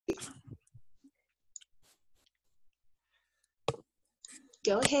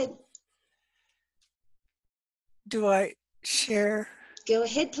Go ahead. Do I share? Go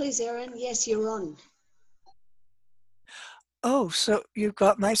ahead, please, Erin. Yes, you're on. Oh, so you've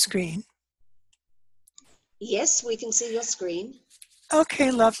got my screen. Yes, we can see your screen.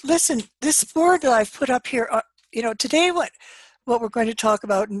 Okay, love. Listen, this board that I've put up here, today what we're going to talk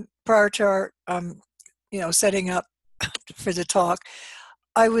about, and prior to our, setting up for the talk,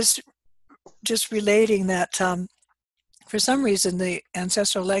 I was just relating that for some reason the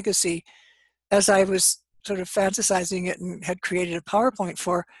ancestral legacy, as I was sort of fantasizing it and had created a PowerPoint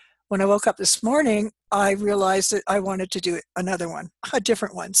for, when I woke up this morning, I realized that I wanted to do another one, a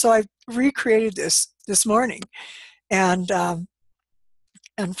different one. So I recreated this morning, and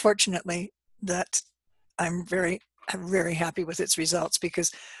unfortunately, that I'm very happy with its results,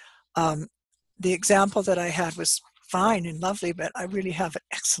 because the example that I had was fine and lovely, but I really have an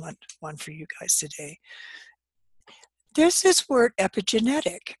excellent one for you guys today. There's this word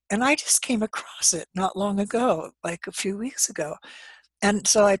epigenetic, and I just came across it not long ago, like a few weeks ago. And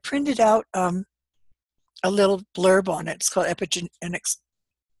so I printed out a little blurb on it. It's called Epigenetics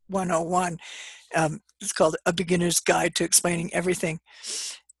 101. It's called A Beginner's Guide to Explaining Everything.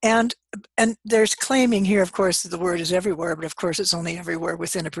 And there's claiming here, of course, that the word is everywhere, but of course it's only everywhere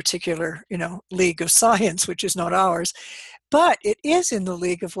within a particular, league of science, which is not ours. But it is in the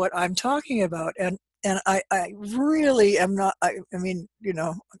league of what I'm talking about. And I really am not, I mean,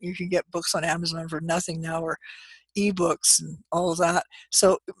 you can get books on Amazon for nothing now, or ebooks and all of that.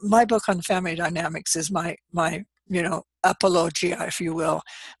 So my book on family dynamics is my apologia, if you will,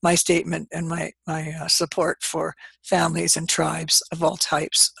 my statement and my support for families and tribes of all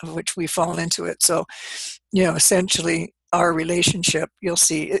types, of which we fall into it. So, essentially our relationship, you'll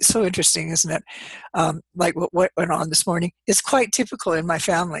see, it's so interesting, isn't it? Like what went on this morning is quite typical in my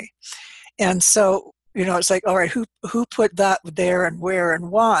family. And so, it's like, all right, who put that there and where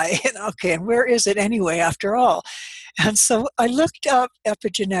and why? And okay, and where is it anyway, after all? And so I looked up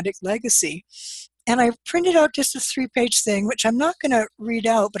epigenetic legacy, and I printed out just a 3-page thing, which I'm not going to read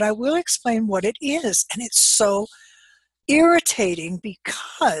out, but I will explain what it is. And it's so irritating,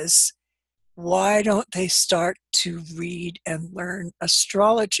 because why don't they start to read and learn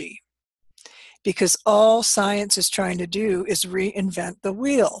astrology? Because all science is trying to do is reinvent the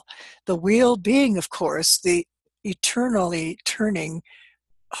wheel. The wheel being, of course, the eternally turning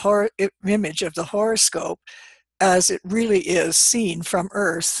image of the horoscope as it really is seen from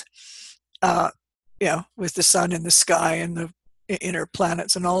Earth, with the sun in the sky and the inner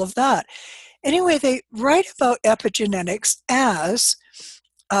planets and all of that. Anyway, they write about epigenetics as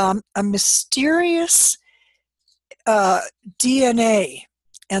a mysterious DNA.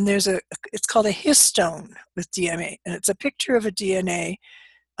 And it's called a histone with DNA, and it's a picture of a DNA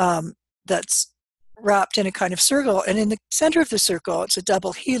that's wrapped in a kind of circle, and in the center of the circle, it's a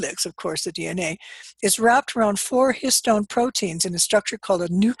double helix, of course, the DNA, is wrapped around 4 histone proteins in a structure called a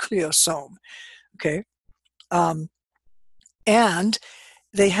nucleosome, okay? And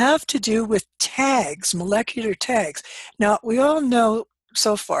they have to do with tags, molecular tags. Now, we all know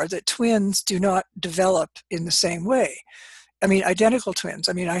so far that twins do not develop in the same way. I mean, identical twins.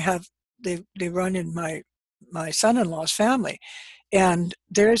 I mean, they run in my son-in-law's family, and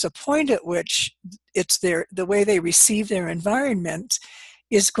there's a point at which it's the way they receive their environment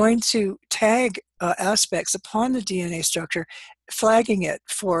is going to tag aspects upon the DNA structure, flagging it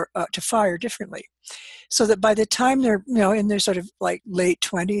for to fire differently, so that by the time they're in their sort of like late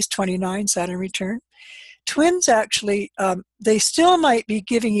 20s, 29, Saturn return, twins actually they still might be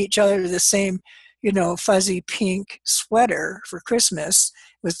giving each other the same fuzzy pink sweater for Christmas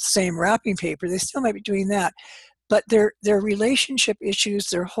with the same wrapping paper. They still might be doing that. But their relationship issues,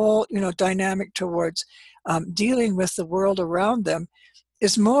 their whole, dynamic towards dealing with the world around them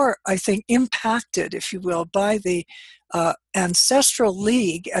is more, I think, impacted, if you will, by the ancestral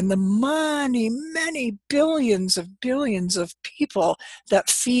league and the many billions of people that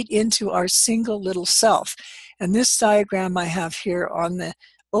feed into our single little self. And this diagram I have here on the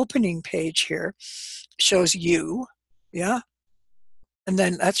opening page here shows you, yeah? And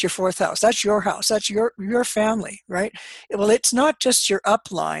then that's your 4th house. That's your house. That's your family, right? Well, it's not just your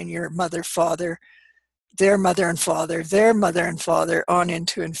upline, your mother, father, their mother and father, their mother and father, on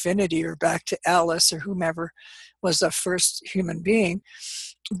into infinity, or back to Alice or whomever was the first human being.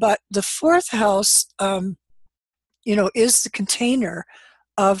 But the 4th house, is the container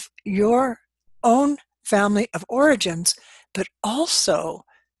of your own family of origins, but also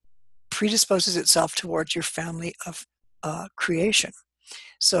predisposes itself towards your family of creation.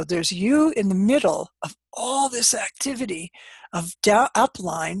 So there's you in the middle of all this activity of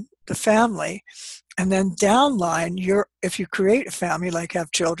upline, the family, And then downline, if you create a family, like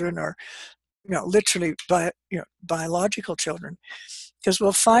have children or, literally biological children, because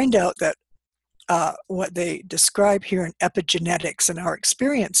we'll find out that what they describe here in epigenetics and our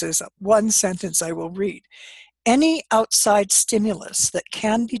experiences, one sentence I will read. Any outside stimulus that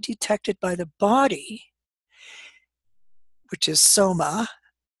can be detected by the body, which is soma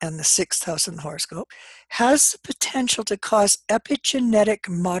and the sixth house in the horoscope, has the potential to cause epigenetic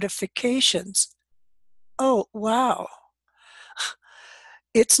modifications. Oh, wow.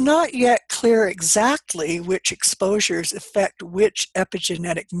 It's not yet clear exactly which exposures affect which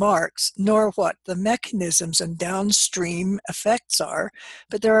epigenetic marks, nor what the mechanisms and downstream effects are,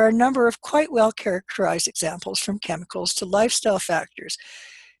 but there are a number of quite well characterized examples, from chemicals to lifestyle factors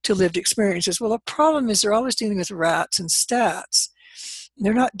to lived experiences. Well, the problem is they're always dealing with rats and stats.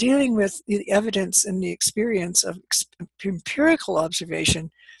 They're not dealing with the evidence and the experience of empirical observation,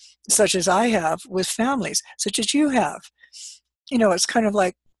 such as I have with families, such as you have. It's kind of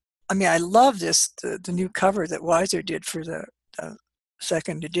like, I love the new cover that Weiser did for the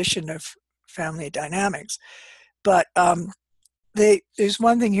second edition of Family Dynamics. But there's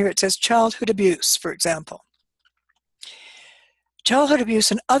one thing here, it says childhood abuse, for example. Childhood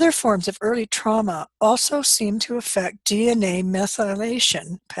abuse and other forms of early trauma also seem to affect DNA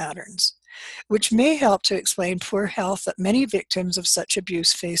methylation patterns, which may help to explain poor health that many victims of such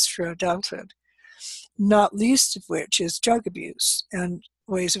abuse face through adulthood. Not least of which is drug abuse and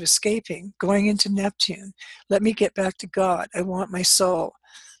ways of escaping, going into Neptune. Let me get back to God. I want my soul.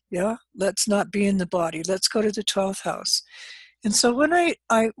 Yeah, let's not be in the body. Let's go to the 12th house. And so when I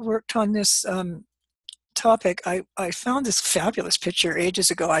worked on this topic, I found this fabulous picture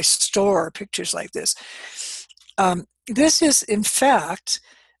ages ago. I store pictures like this. This is, in fact,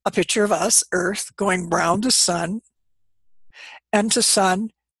 a picture of us, Earth, going round the sun, and the sun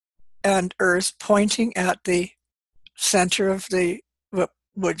and Earth pointing at the center of what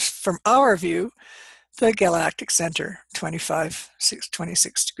would, from our view, the galactic center,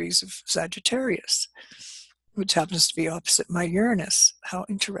 26 degrees of Sagittarius, which happens to be opposite my Uranus. How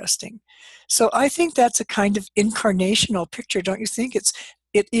interesting. So I think that's a kind of incarnational picture, don't you think? It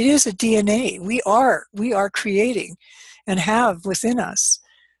is a DNA. We are creating and have within us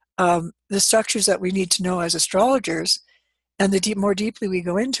the structures that we need to know as astrologers. And the more deeply we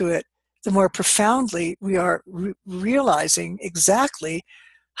go into it, the more profoundly we are realizing exactly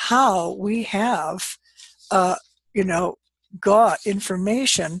how we have, got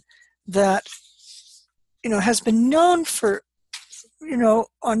information that, has been known for,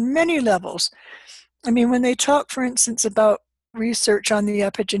 on many levels. When they talk, for instance, about research on the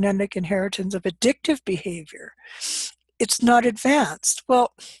epigenetic inheritance of addictive behavior, it's not advanced.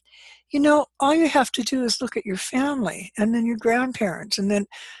 Well, all you have to do is look at your family and then your grandparents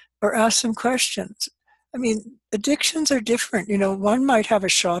or ask some questions. Addictions are different. One might have a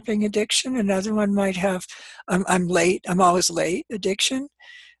shopping addiction. Another one might have, I'm late, I'm always late addiction.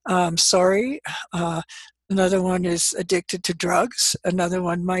 Sorry. Another one is addicted to drugs. Another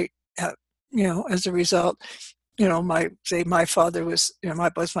one might have, as a result, my father was,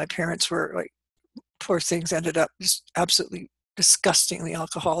 both my parents were like, poor things, ended up just absolutely disgustingly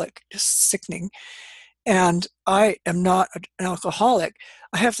alcoholic, just sickening. And I am not an alcoholic.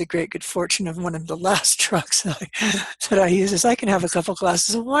 I have the great good fortune of one of the last drugs that I use is I can have a couple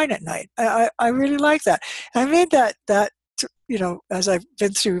glasses of wine at night. I really like that. And I made that, as I've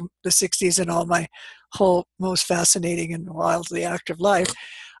been through the 60s and all my whole most fascinating and wildly active life,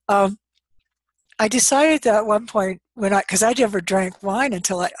 I decided that at one point because I never drank wine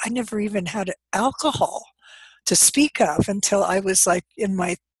until I never even had alcohol to speak of until I was like in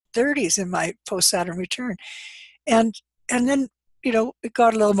my 30s in my post-Saturn return. And then, it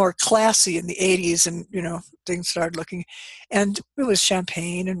got a little more classy in the 80s and, things started looking, and it was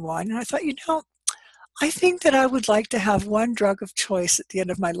champagne and wine. And I thought, I think that I would like to have one drug of choice at the end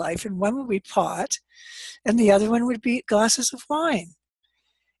of my life, and one would be pot, and the other one would be glasses of wine.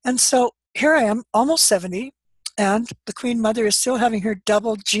 And so here I am, almost 70, and the Queen Mother is still having her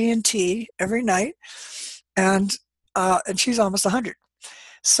double G&T every night, and she's almost 100.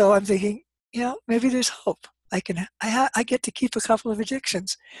 So I'm thinking, maybe there's hope. I get to keep a couple of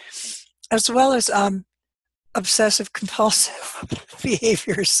addictions, as well as obsessive compulsive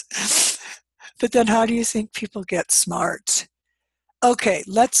behaviors. But then how do you think people get smart? Okay,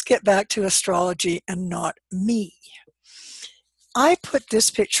 let's get back to astrology and not me. I put this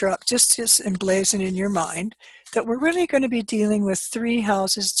picture up just to emblazon in your mind that we're really going to be dealing with 3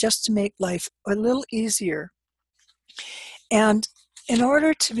 houses just to make life a little easier. And in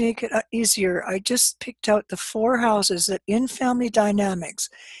order to make it easier, I just picked out the 4 houses that in Family Dynamics,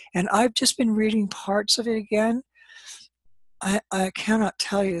 and I've just been reading parts of it again. I cannot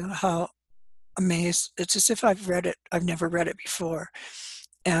tell you how amazed. It's as if I've read it. I've never read it before.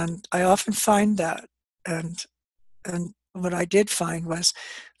 And I often find that. And what I did find was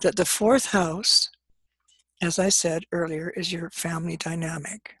that the 4th house, as I said earlier, is your family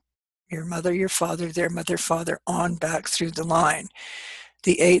dynamic. Your mother, your father, their mother, father, on back through the line.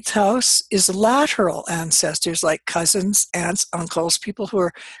 The 8th house is lateral ancestors like cousins, aunts, uncles, people who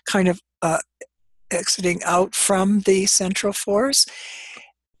are kind of exiting out from the central force.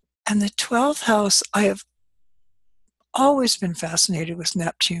 And the 12th house, I have always been fascinated with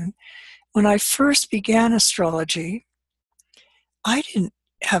Neptune. When I first began astrology, I didn't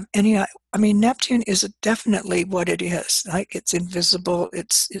have any. I mean, Neptune is definitely what it is. Like, it's invisible.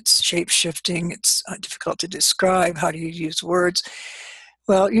 It's shape shifting. It's difficult to describe. How do you use words?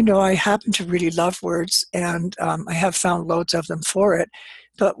 Well, I happen to really love words, and I have found loads of them for it.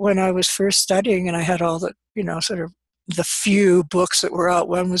 But when I was first studying, and I had all the, sort of the few books that were out,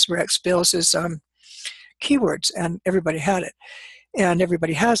 one was Rex Bills's Keywords, and everybody had it, and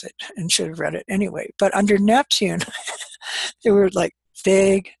everybody has it, and should have read it anyway. But under Neptune, they were like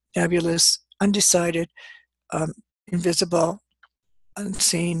vague, nebulous, undecided, invisible,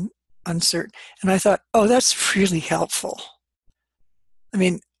 unseen, uncertain. And I thought, oh, that's really helpful. I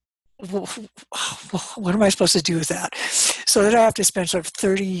mean, what am I supposed to do with that? So that I have to spend sort of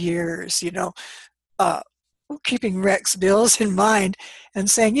 30 years, keeping Rex Bills in mind and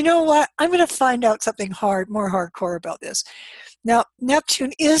saying, you know what, I'm going to find out something more hardcore about this. Now,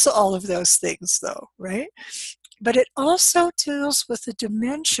 Neptune is all of those things, though, right? But it also deals with a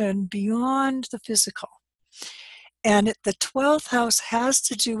dimension beyond the physical. And the 12th house has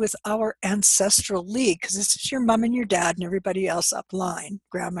to do with our ancestral league, because this is your mom and your dad and everybody else upline,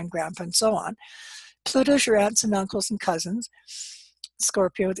 grandma and grandpa and so on. Pluto's your aunts and uncles and cousins.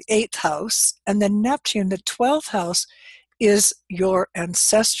 Scorpio, the 8th house. And then Neptune, the 12th house, is your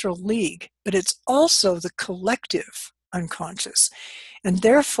ancestral league, but it's also the collective unconscious. And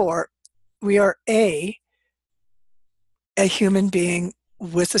therefore, we are a human being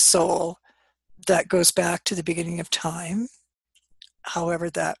with a soul that goes back to the beginning of time.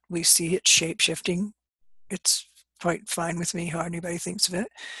 However that we see it shape-shifting, it's quite fine with me how anybody thinks of it.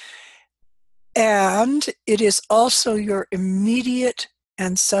 And it is also your immediate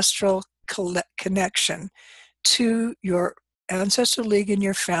ancestral connection to your ancestral league in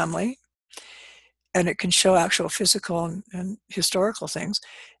your family. And it can show actual physical and historical things.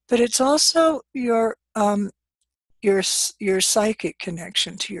 But it's also your psychic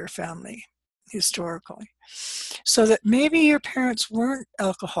connection to your family historically. So that maybe your parents weren't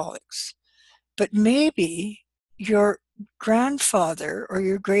alcoholics, but maybe your grandfather or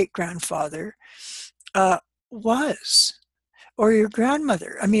your great-grandfather was, or your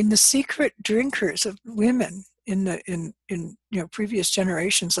grandmother. I mean, the secret drinkers of women in previous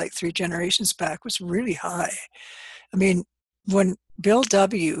generations, like 3 generations back, was really high. I mean, when Bill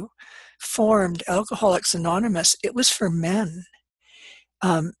W. formed Alcoholics Anonymous, it was for men.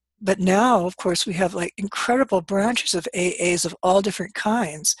 But now, of course, we have like incredible branches of AAs of all different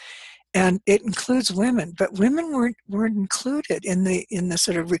kinds, and it includes women. But women weren't included in the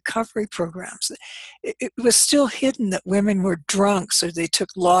sort of recovery programs. It was still hidden that women were drunks, or they took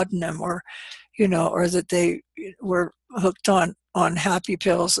laudanum, or that they were hooked on happy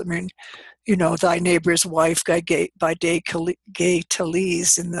pills. I mean, Thy Neighbor's Wife by Gay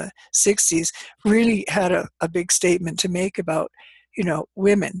Talese in the 60s really had a big statement to make about,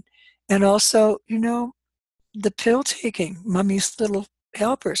 women. And also, the pill taking, Mummy's Little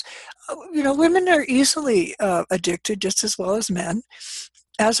Helpers. Women are easily addicted just as well as men,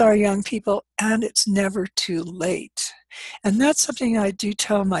 as are young people, and it's never too late. And that's something I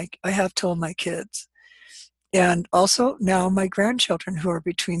have told my kids. And also now my grandchildren, who are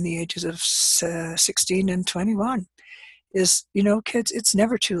between the ages of 16 and 21, is, kids, it's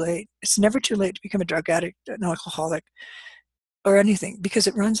never too late. It's never too late to become a drug addict, an alcoholic, or anything, because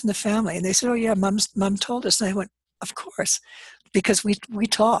it runs in the family. And they said, oh yeah, mom told us. And I went, of course, because we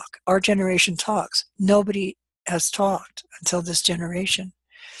talk. Our generation talks. Nobody has talked until this generation.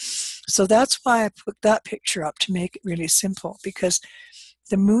 So that's why I put that picture up, to make it really simple, because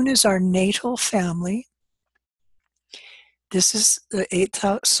the moon is our natal family. This is the 8th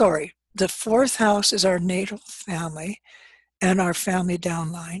house. The 4th house is our natal family and our family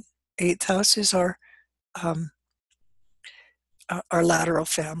downline. 8th house is our lateral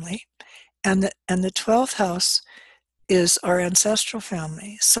family, and the 12th house is our ancestral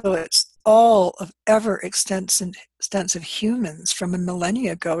family. So it's all of ever extensive humans from a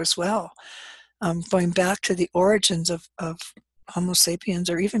millennia ago as well, going back to the origins of Homo sapiens,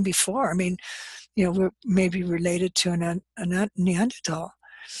 or even before. I mean, we're maybe related to a Neanderthal.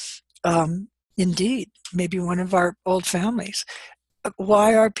 Indeed, maybe one of our old families.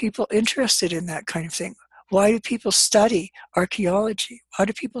 Why are people interested in that kind of thing? Why do people study archaeology? Why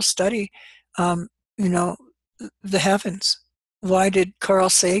do people study, you know, the heavens? Why did Carl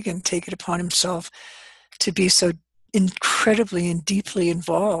Sagan take it upon himself to be so incredibly and deeply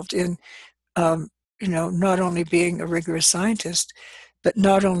involved in, not only being a rigorous scientist, but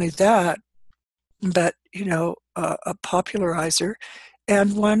not only that, but, a popularizer,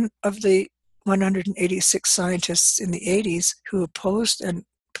 and one of the 186 scientists in the 80s who opposed and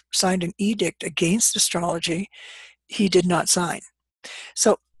signed an edict against astrology, he did not sign.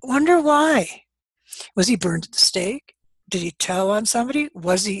 So wonder why. Was he burned at the stake? Did he tell on somebody?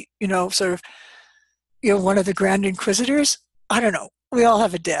 Was he, one of the Grand Inquisitors? I don't know. We all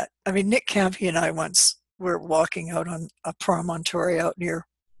have a debt. I mean, Nick Campy and I once were walking out on a promontory out near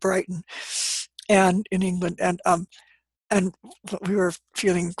Brighton and in England, and we were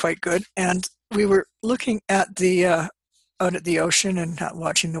feeling quite good, and we were looking at the out at the ocean and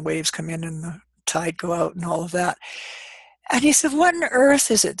watching the waves come in and the tide go out and all of that. And he said, "What on earth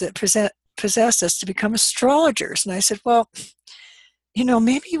is it that possessed us to become astrologers?" And I said, "Well,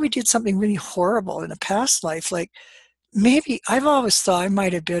 maybe we did something really horrible in a past life. Like maybe I've always thought I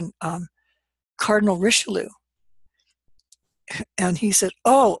might have been Cardinal Richelieu." And he said,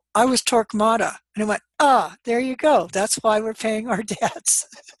 "Oh, I was Torquemada." And I went, there you go. That's why we're paying our debts.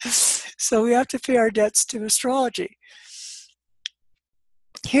 So we have to pay our debts to astrology.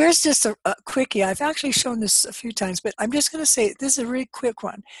 Here's just a quickie. I've actually shown this a few times, but I'm just going to say this is a really quick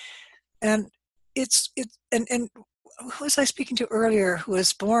one. And and who was I speaking to earlier who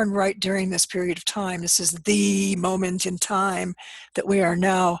was born right during this period of time? This is the moment in time that we are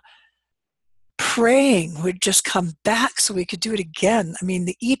now praying would just come back so we could do it again. I mean,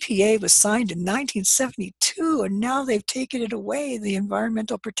 the EPA was signed in 1972, and now they've taken it away, the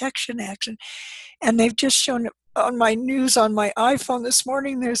Environmental Protection Act. And they've just shown it on my news on my iPhone this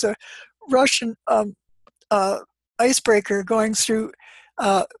morning. There's a Russian icebreaker going through,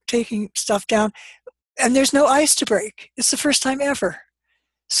 taking stuff down, and there's no ice to break. It's the first time ever.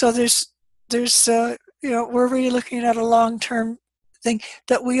 So there's we're really looking at a long-term thing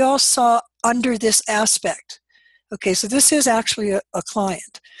that we all saw under this aspect. Okay, so this is actually a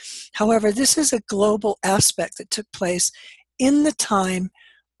client. However, this is a global aspect that took place in the time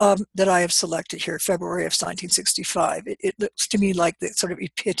that I have selected here, February of 1965. It looks to me like the sort of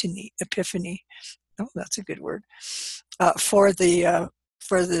epiphany. Oh, that's a good word for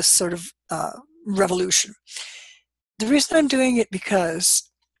this sort of revolution. The reason I'm doing it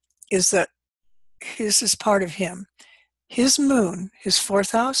is that this is part of him. His moon, his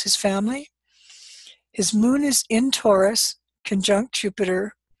fourth house, his family, his moon is in Taurus, conjunct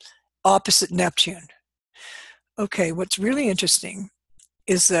Jupiter, opposite Neptune. Okay, what's really interesting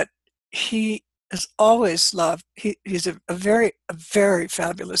is that he has always loved, he's a very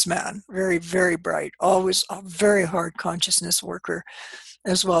fabulous man, very, very bright, always a very hard consciousness worker,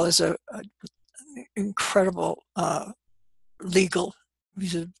 as well as an incredible legal,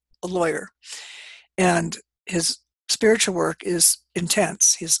 he's a lawyer. And his spiritual work is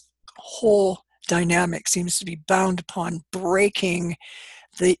intense. His whole dynamic seems to be bound upon breaking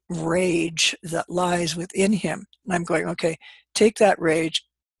the rage that lies within him. And I'm going, okay, take that rage,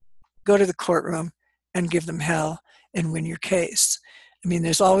 go to the courtroom and give them hell and win your case. I mean,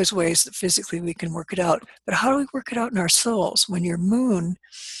 there's always ways that physically we can work it out, but how do we work it out in our souls when your moon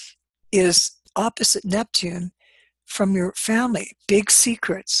is opposite Neptune from your family? Big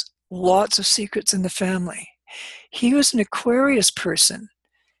secrets, lots of secrets in the family. He was an Aquarius person,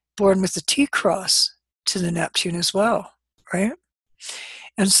 born with the T-cross to the Neptune as well, right?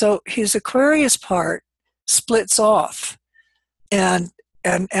 And so his Aquarius part splits off and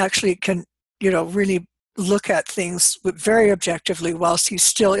actually can, really look at things very objectively whilst he's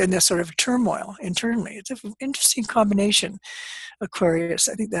still in this sort of turmoil internally. It's an interesting combination, Aquarius.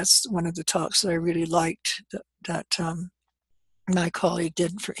 I think that's one of the talks that I really liked that my colleague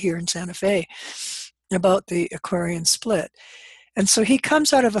did here in Santa Fe about the Aquarian split. And so he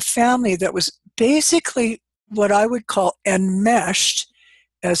comes out of a family that was basically what I would call enmeshed,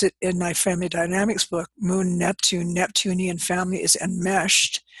 as it in my Family Dynamics book, Moon, Neptune, Neptunian family is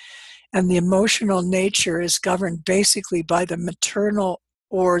enmeshed. And the emotional nature is governed basically by the maternal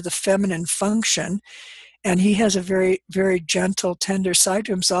or the feminine function. And he has a very, very gentle, tender side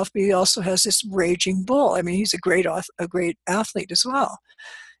to himself, but he also has this raging bull. I mean, he's a great athlete as well.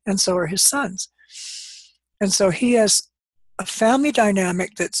 and so are his sons. And so he has a family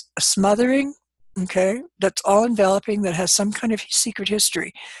dynamic that's smothering, okay, that's all enveloping, that has some kind of secret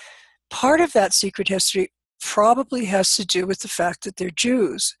history. Part of that secret history probably has to do with the fact that they're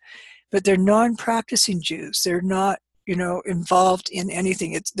Jews, but they're non-practicing Jews. They're not, involved in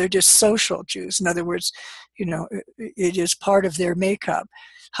anything. They're just social Jews. In other words, it is part of their makeup.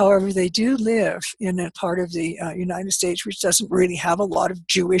 However, they do live in a part of the United States which doesn't really have a lot of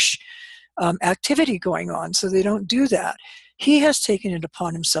Jewish activity going on, so they don't do that. He has taken it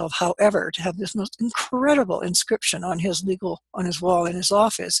upon himself, however, to have this most incredible inscription on his wall in his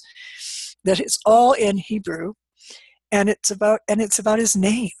office, that it's all in Hebrew, and it's about his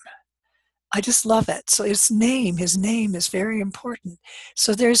name. I just love it. So his name is very important.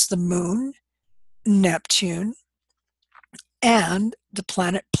 So there's the moon, Neptune, and the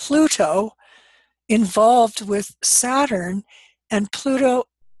planet Pluto involved with Saturn, and Pluto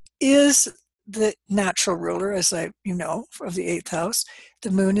is the natural ruler, as of the 8th house.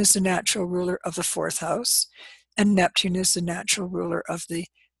 The moon is the natural ruler of the 4th house, and Neptune is the natural ruler of the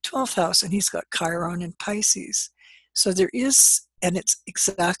 12th house, and he's got Chiron in Pisces. So there is, and it's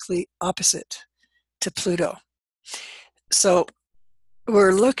exactly opposite to Pluto. So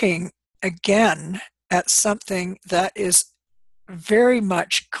we're looking again at something that is very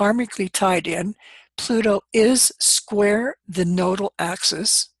much karmically tied in. Pluto is square the nodal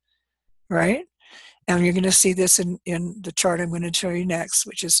axis, right? And you're going to see this in the chart I'm going to show you next,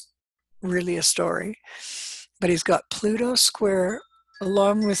 which is really a story. But he's got Pluto square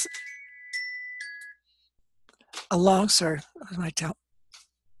along with,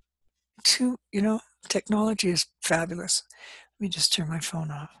 technology is fabulous. Let me just turn my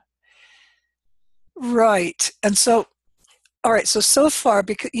phone off. Right. And so, all right, so far,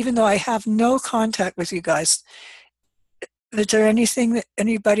 because even though I have no contact with you guys, is there anything that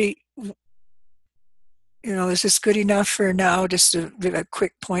anybody, is this good enough for now? Just a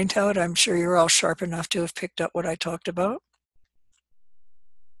quick point out. I'm sure you're all sharp enough to have picked up what I talked about.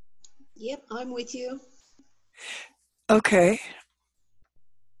 Yep, I'm with you. Okay.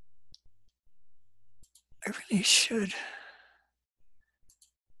 I really should.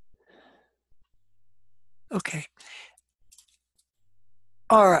 Okay.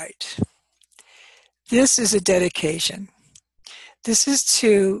 All right. This is a dedication. This is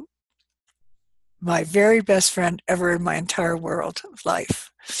to my very best friend ever in my entire world of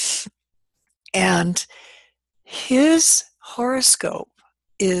life. And his horoscope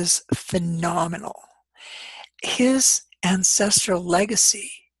is phenomenal. His ancestral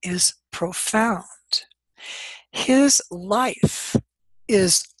legacy is profound. His life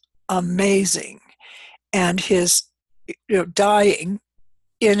is amazing. And his dying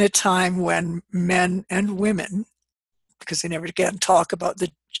in a time when men and women, because they never again talk about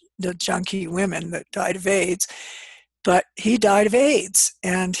the junkie women that died of AIDS, but he died of AIDS,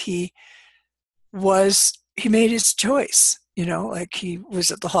 and he made his choice. Like he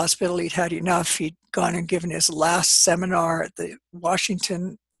was at the hospital, he'd had enough. He'd gone and given his last seminar at the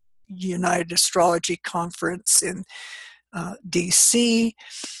Washington United Astrology Conference in DC.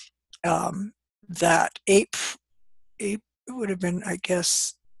 That April, it would have been, I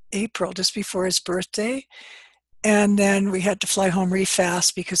guess, April, just before his birthday. And then we had to fly home really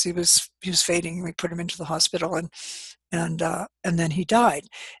fast because he was fading. We put him into the hospital, and then he died.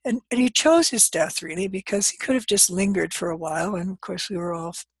 And he chose his death really because he could have just lingered for a while. And of course, we were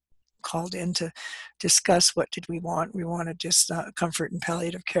all called in to discuss what did we want. We wanted just comfort and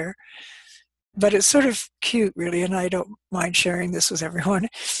palliative care. But it's sort of cute, really, and I don't mind sharing this with everyone.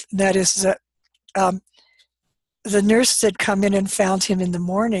 That is that the nurses had come in and found him in the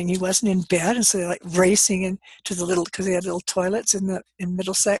morning. He wasn't in bed, and so they're like racing into the because they had little toilets in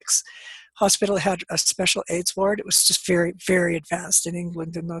Middlesex Hospital. Had a special AIDS ward. It was just very, very advanced in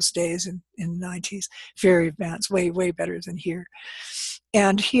England in those days, in the 90s. Very advanced, way, way better than here.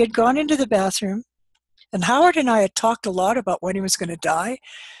 And he had gone into the bathroom, and Howard and I had talked a lot about when he was going to die,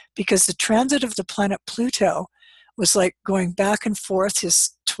 because the transit of the planet Pluto was like going back and forth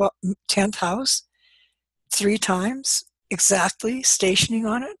his 10th house 3 times, exactly, stationing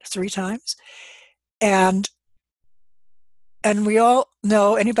on it 3 times. And we all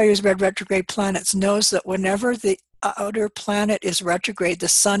know, anybody who's read retrograde planets knows that whenever the outer planet is retrograde, the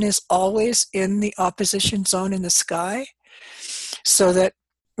sun is always in the opposition zone in the sky, so that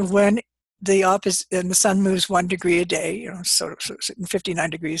when and the sun moves 1 degree a day, so 59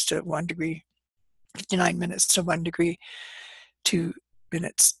 degrees to 1 degree, 59 minutes to 1 degree, 2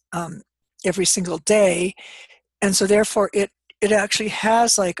 minutes every single day. And so therefore it actually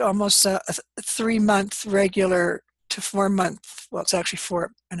has like almost a 3-month regular to 4 months, well, it's actually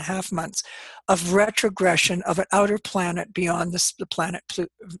 4.5 months, of retrogression of an outer planet beyond the planet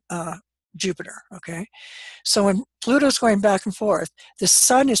Jupiter, okay? So when Pluto's going back and forth, the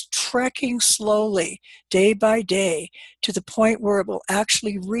sun is trekking slowly, day by day, to the point where it will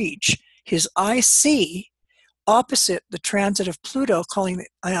actually reach his IC opposite the transit of Pluto,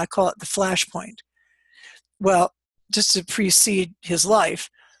 I call it the flashpoint. Well, just to precede his life,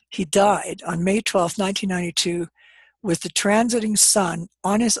 he died on May 12th, 1992, with the transiting sun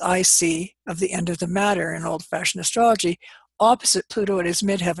on his IC of the end of the matter in old-fashioned astrology, opposite Pluto at his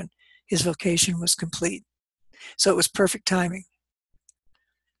midheaven. His vocation was complete. So it was perfect timing.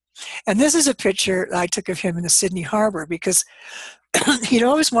 And this is a picture I took of him in the Sydney Harbor because he'd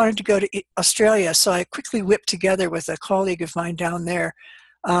always wanted to go to Australia. So I quickly whipped together with a colleague of mine down there,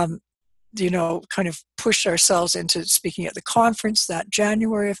 kind of pushed ourselves into speaking at the conference that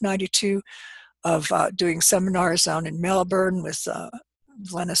January of 92, of doing seminars down in Melbourne with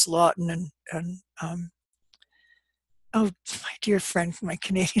Glennis Lawton and oh, my dear friend, my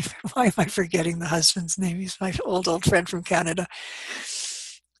Canadian friend. Why am I forgetting the husband's name? He's my old friend from Canada.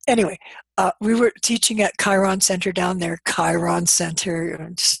 Anyway, we were teaching at Chiron Center down there. Chiron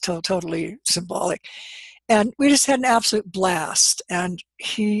Center, just totally symbolic. And we just had an absolute blast. And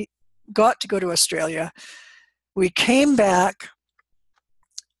he got to go to Australia. We came back,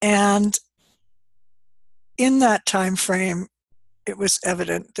 and in that time frame, it was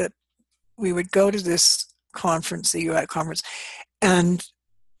evident that we would go to this conference, the UAT conference, and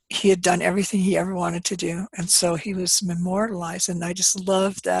he had done everything he ever wanted to do. And so he was immortalized, and I just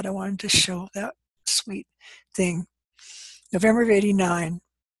loved that. I wanted to show that sweet thing. November of 89.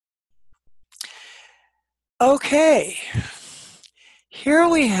 Okay, here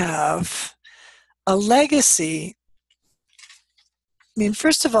we have a legacy. I mean,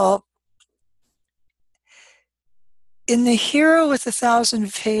 first of all, in The Hero with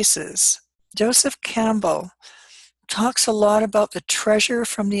 1,000 Faces, Joseph Campbell talks a lot about the treasure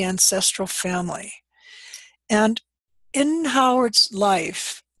from the ancestral family. And in Howard's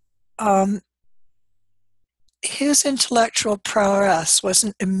life, his intellectual prowess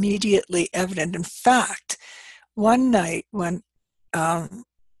wasn't immediately evident. In fact, one night when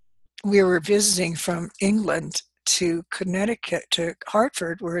we were visiting from England to Connecticut, to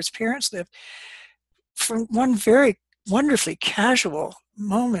Hartford, where his parents lived, from one very wonderfully casual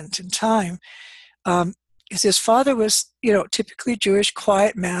moment in time, his father was, typically Jewish,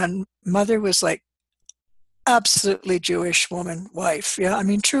 quiet man. Mother was like absolutely Jewish woman, wife. Yeah, I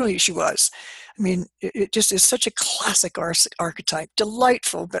mean, truly she was. I mean, it just is such a classic archetype,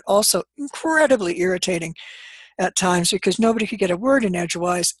 delightful, but also incredibly irritating at times because nobody could get a word in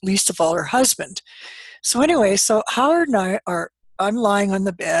edgewise, least of all her husband. So anyway, so Howard and I'm lying on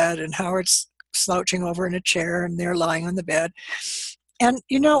the bed, and Howard's slouching over in a chair, and they're lying on the bed. And,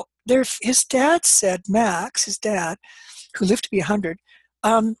 his dad said, Max, his dad, who lived to be 100,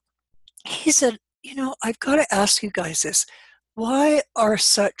 he said, I've got to ask you guys this. Why are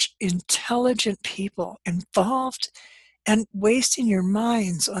such intelligent people involved and wasting your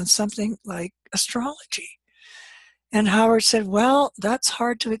minds on something like astrology? And Howard said, well, that's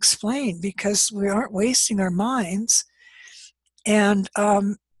hard to explain because we aren't wasting our minds. And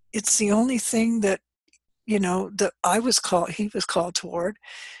it's the only thing that, that he was called toward.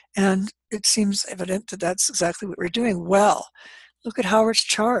 And it seems evident that that's exactly what we're doing. Well, look at Howard's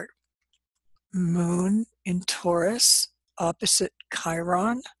chart. Moon in Taurus, opposite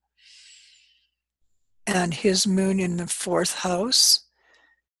Chiron, and his moon in the 4th house.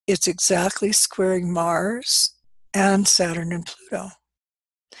 It's exactly squaring Mars and Saturn and Pluto.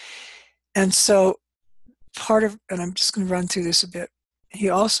 And so and I'm just going to run through this a bit, he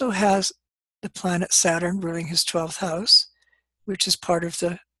also has the planet Saturn ruling his 12th house, which is part of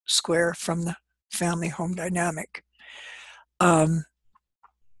the square from the family home dynamic.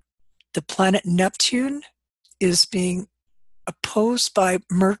 The planet Neptune is being opposed by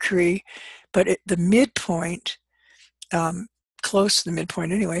Mercury, but at the midpoint, close to the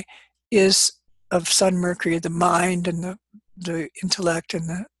midpoint anyway, is of Sun Mercury, the mind and the intellect and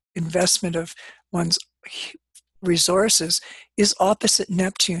the investment of one's resources, is opposite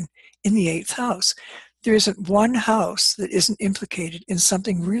Neptune in the 8th house. There isn't one house that isn't implicated in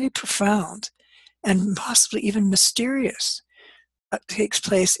something really profound and possibly even mysterious that takes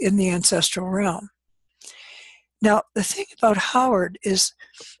place in the ancestral realm. Now, the thing about Howard is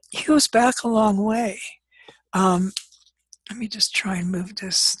he goes back a long way. Let me just try and move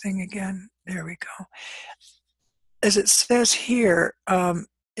this thing again. There we go. As it says here,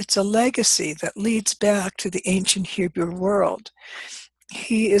 it's a legacy that leads back to the ancient Hebrew world.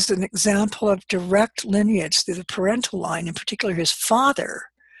 he is an example of direct lineage through the parental line, in particular his father,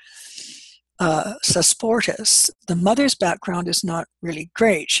 Sasportas. The mother's background is not really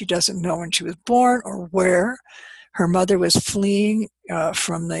great. She doesn't know when she was born or where. Her mother was fleeing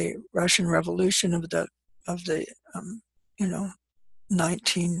from the Russian Revolution of the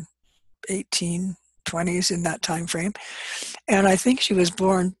 1918-20s, in that time frame, and I think she was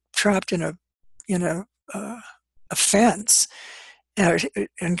born trapped in a fence,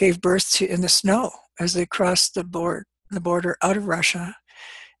 and gave birth to in the snow as they crossed the border out of Russia,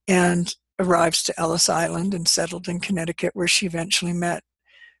 and arrives to Ellis Island and settled in Connecticut, where she eventually met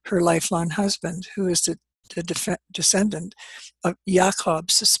her lifelong husband, who is the descendant of Jacob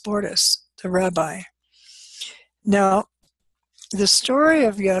Sasportas, the rabbi. Now, the story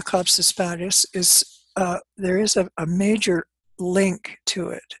of Jacob Sasportas is there is a major link to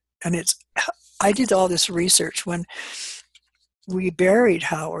it, and I did all this research when we buried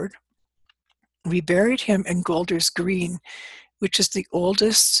Howard. We buried him in Golders Green, which is the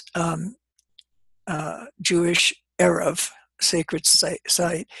oldest Jewish Erev sacred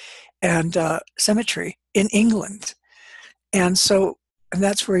site and cemetery in England. And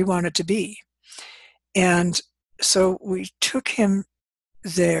that's where he wanted to be. And so we took him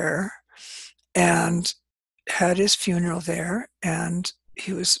there and had his funeral there, and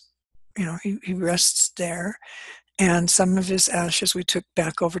he was, he rests there. And some of his ashes we took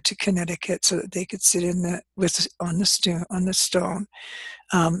back over to Connecticut so that they could sit on the stone.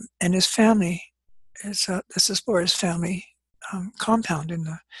 And his family, the Sasportas family, compound in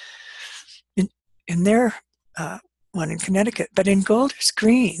their one in Connecticut. But in Golders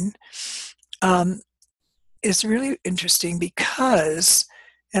Green is really interesting because,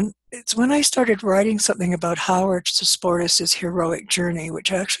 and it's when I started writing something about Howard Sasportas' heroic journey,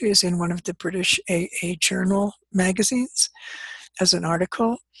 which actually is in one of the British AA Journal magazines as an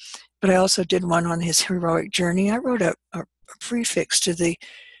article, but I also did one on his heroic journey. I wrote a prefix to the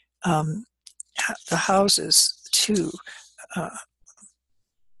houses too,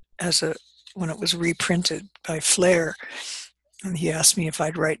 when it was reprinted by Flair, and he asked me if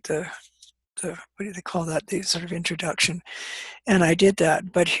I'd write the what do they call that, the sort of introduction, and I did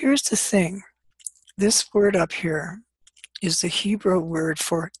that. But here's the thing, this word up here is the Hebrew word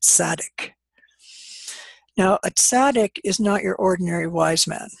for tzaddik. Now, a tzaddik is not your ordinary wise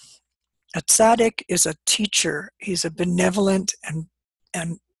man. A tzaddik is a teacher. He's a benevolent and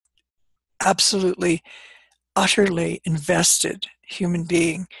absolutely, utterly invested human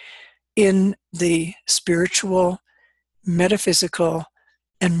being in the spiritual, metaphysical,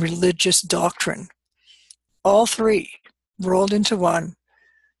 and religious doctrine. All three rolled into one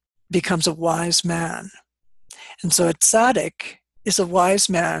becomes a wise man. And so a tzaddik is a wise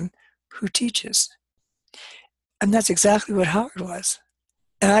man who teaches. And that's exactly what Howard was.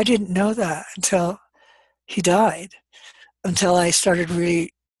 And I didn't know that until he died, until I started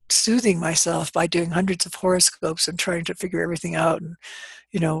really soothing myself by doing hundreds of horoscopes and trying to figure everything out, and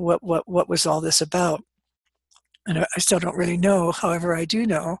what was all this about. And I still don't really know. However, I do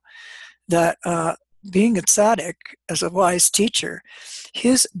know that being a tzaddik as a wise teacher,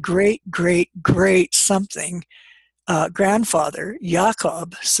 his great something grandfather,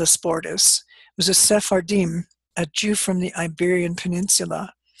 Jacob Sasportas, was a Sephardim, a Jew from the Iberian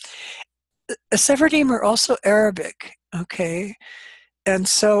Peninsula. Sephardim are also Arabic, okay? And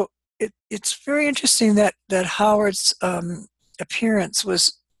so it's very interesting that Howard's appearance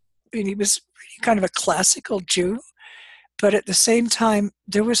was, he was kind of a classical Jew, but at the same time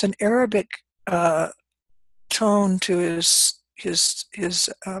there was an Arabic tone to his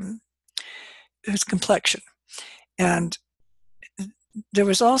complexion, and there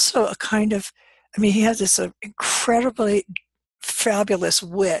was also a kind of, he had this incredibly fabulous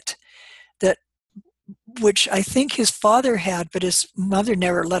wit which I think his father had, but his mother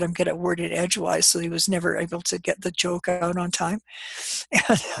never let him get a word in edgewise, so he was never able to get the joke out on time.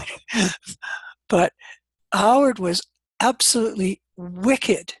 But Howard was absolutely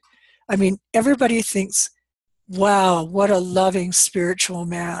wicked. Everybody thinks, wow, what a loving spiritual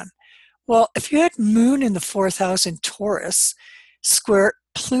man. Well, if you had Moon in the 4th house in Taurus, square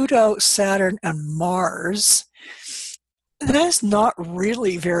Pluto, Saturn, and Mars, that is not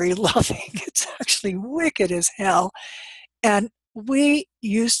really very loving. It's actually wicked as hell. And we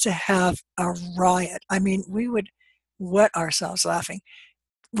used to have a riot. We would wet ourselves laughing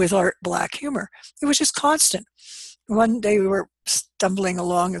with our black humor. It was just constant. One day we were stumbling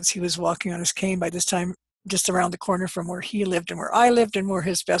along as he was walking on his cane, by this time just around the corner from where he lived and where I lived and where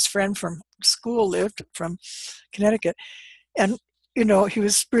his best friend from school lived, from Connecticut. And, he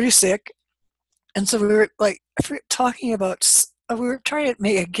was pretty sick. And so we were talking about we were trying to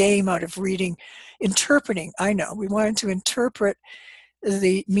make a game out of interpreting. I know we wanted to interpret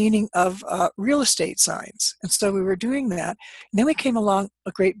the meaning of real estate signs, and so we were doing that. And then we came along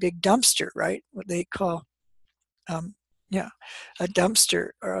a great big dumpster, right? What they call, yeah, a dumpster,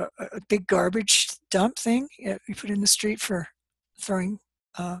 or a big garbage dump thing you put in the street for throwing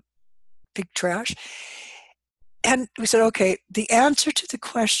big trash. And we said, okay, the answer to the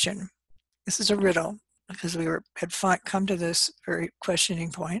question. This is a riddle because we had come to this very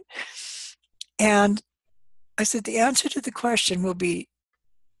questioning point. And I said, the answer to the question will be,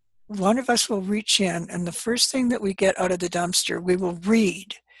 one of us will reach in, and the first thing that we get out of the dumpster, we will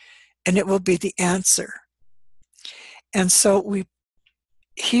read, and it will be the answer. And so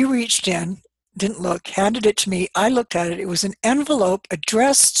he reached in, didn't look, handed it to me. I looked at it. It was an envelope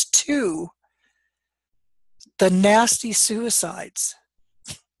addressed to the Nasty Suicides,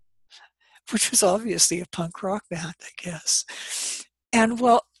 which was obviously a punk rock band, I guess. And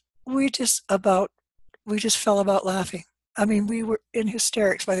well, we just fell about laughing. I mean, we were in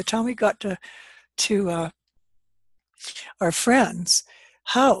hysterics. By the time we got to our friend's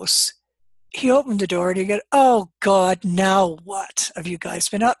house, he opened the door and he goes, "Oh God, now what have you guys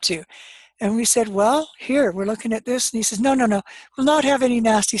been up to?" And we said, "Well, here, we're looking at this." And he says, No, we'll not have any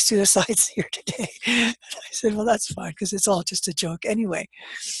nasty suicides here today. And I said, well, that's fine, because it's all just a joke anyway.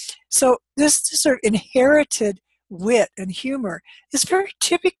 So this sort of inherited wit and humor is very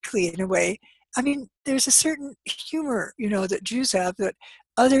typically, in a way, I mean, there's a certain humor, that Jews have that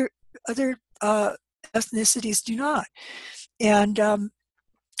other ethnicities do not. And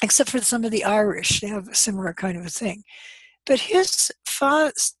except for some of the Irish, they have a similar kind of a thing. But his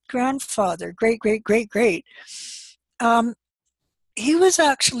grandfather, great, he was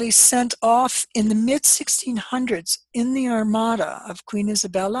actually sent off in the mid-1600s in the Armada of Queen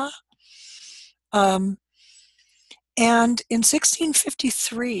Isabella. And in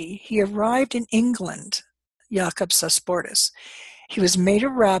 1653, he arrived in England, Jakob Sasportas. He was made a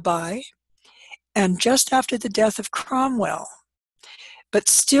rabbi, and just after the death of Cromwell, but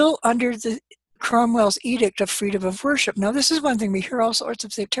still under Cromwell's edict of freedom of worship. Now, this is one thing. We hear all sorts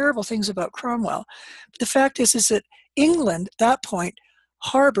of terrible things about Cromwell. But the fact is that England, at that point,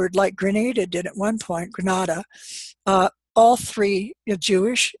 harbored, like Grenada did at one point, all three,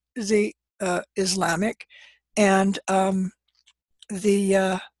 Jewish, the Islamic, and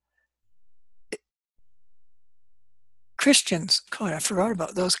the Christians. God, I forgot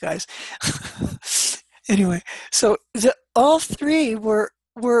about those guys. Anyway, so all three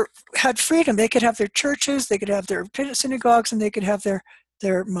had freedom. They could have their churches, they could have their synagogues, and they could have their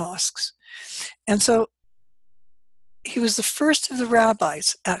mosques. And so he was the first of the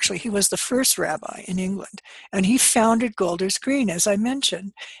rabbis. Actually, he was the first rabbi in England, and he founded Golders Green, as I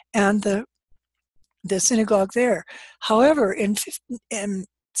mentioned, and the synagogue there. However, in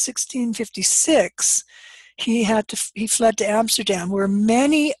 1656, he fled to Amsterdam, where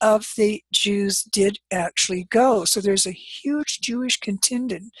many of the Jews did actually go. So there's a huge Jewish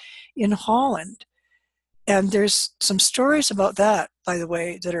contingent in Holland. And there's some stories about that, by the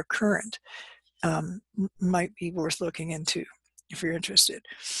way, that are current. Might be worth looking into if you're interested.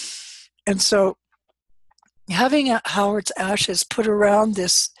 And so having Howard's ashes put around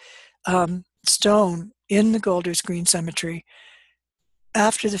this stone in the Golders Green Cemetery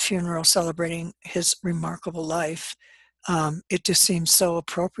after the funeral, celebrating his remarkable life, it just seems so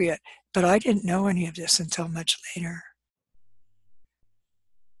appropriate. But I didn't know any of this until much later.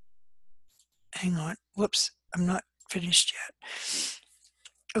 Hang on. Whoops. I'm not finished yet.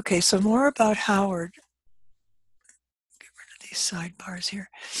 Okay, so more about Howard. Get rid of these sidebars here.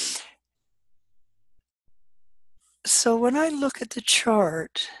 So when I look at the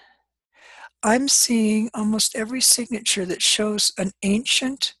chart, I'm seeing almost every signature that shows an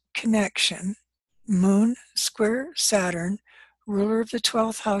ancient connection: Moon square Saturn, ruler of the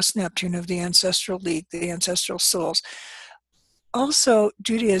 12th house Neptune of the Ancestral League, the ancestral souls. Also,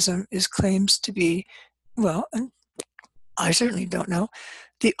 Judaism claims to be, well, and I certainly don't know,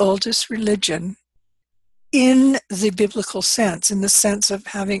 the oldest religion in the biblical sense, in the sense of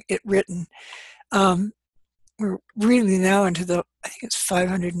having it written. We're really now into I think it's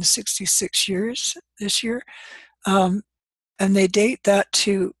 566 years this year. And they date that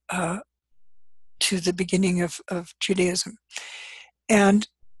to the beginning of Judaism. And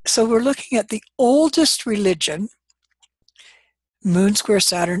so we're looking at the oldest religion, Moon square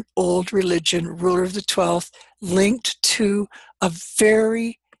Saturn, old religion, ruler of the 12th, linked to a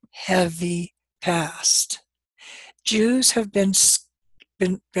very heavy past. Jews have been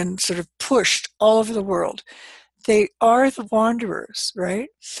sort of pushed all over the world. They are the wanderers, right?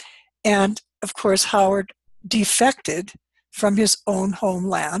 And of course, Howard defected from his own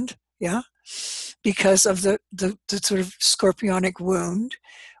homeland, yeah, because of the sort of scorpionic wound.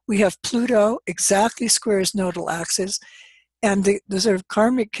 We have Pluto exactly square his nodal axis, and the sort of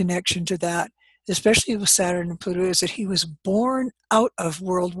karmic connection to that, especially with Saturn and Pluto, is that he was born out of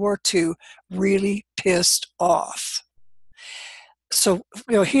World War II really pissed off. So,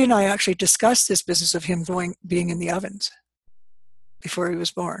 he and I actually discussed this business of him being in the ovens before he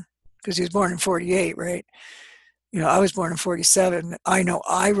was born, because he was born in 48, right? I was born in 47. I know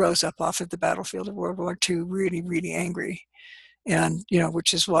I rose up off of the battlefield of World War II really, really angry. And,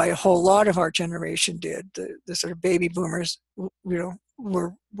 which is why a whole lot of our generation did. The sort of baby boomers,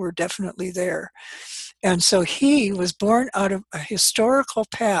 were definitely there. And so he was born out of a historical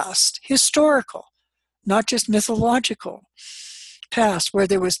past, not just mythological past, where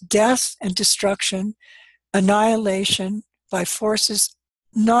there was death and destruction, annihilation by forces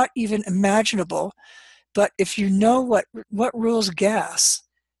not even imaginable. But if you know what rules gas,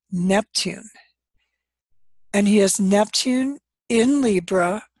 Neptune. And he has Neptune in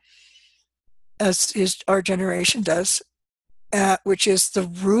Libra, as our generation does, which is the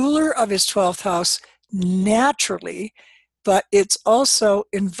ruler of his 12th house naturally, but it's also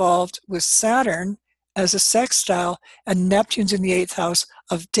involved with Saturn as a sextile, and Neptune's in the 8th house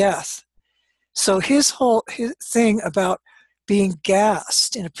of death. So his thing about being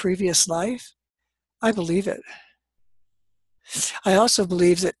gassed in a previous life, I believe it. I also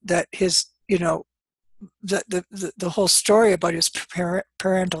believe that his, the whole story about his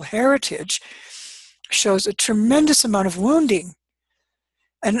parental heritage shows a tremendous amount of wounding.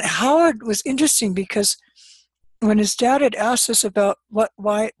 And Howard was interesting because when his dad had asked us about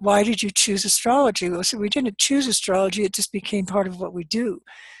why did you choose astrology? Well, so we didn't choose astrology, it just became part of what we do.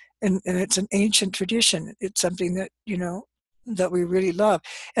 And it's an ancient tradition. It's something that, that we really love.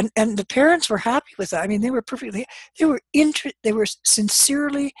 And the parents were happy with that. I mean, they were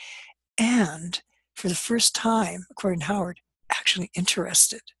sincerely and for the first time, according to Howard, actually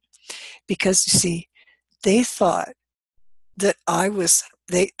interested. Because, you see, they thought that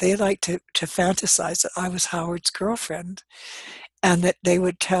they liked to fantasize that I was Howard's girlfriend, and that they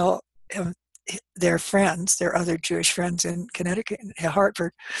would tell their friends, their other Jewish friends in Connecticut, in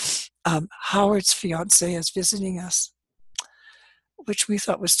Hartford, Howard's fiance is visiting us, which we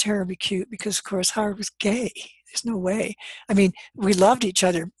thought was terribly cute because, of course, Howard was gay. There's no way. I mean, we loved each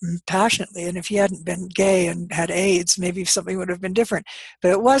other passionately, and if he hadn't been gay and had AIDS, maybe something would have been different.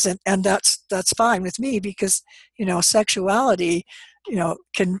 But it wasn't, and that's fine with me because, sexuality,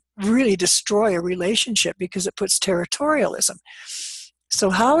 can really destroy a relationship because it puts territorialism. So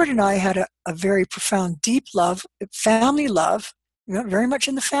Howard and I had a very profound, deep love, family love, very much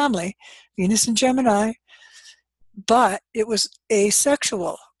in the family, Venus and Gemini, but it was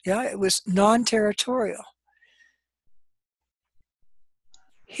asexual. Yeah, it was non-territorial.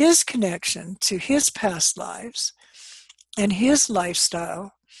 His connection to his past lives and his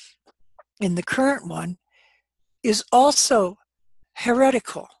lifestyle in the current one is also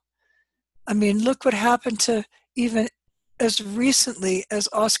heretical. I mean, look what happened to even as recently as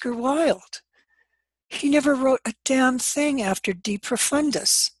Oscar Wilde. He never wrote a damn thing after De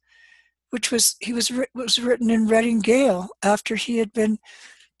Profundis, which was written in Reading Gaol after he had been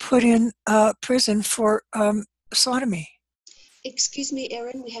put in prison for sodomy. Excuse me,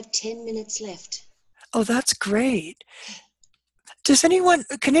 Erin, we have 10 minutes left. Oh, that's great.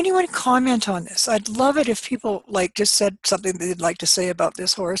 Can anyone comment on this? I'd love it if people just said something they'd like to say about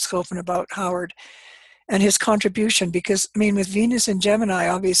this horoscope and about Howard and his contribution, because I mean, with Venus and Gemini,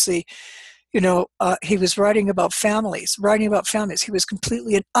 obviously, he was writing about families. He was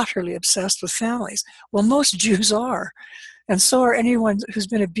completely and utterly obsessed with families. Well, most Jews are, and so are anyone who's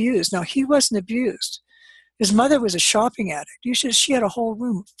been abused. Now, he wasn't abused. His mother was a shopping addict. She had a whole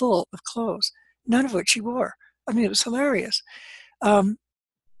room full of clothes, none of which she wore. I mean, it was hilarious.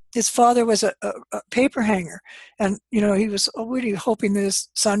 His father was a paper hanger, and he was already hoping that his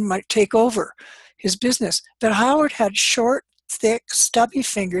son might take over his business. But Howard had short, thick, stubby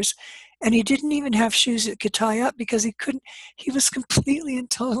fingers, and he didn't even have shoes that could tie up because he couldn't. He was completely and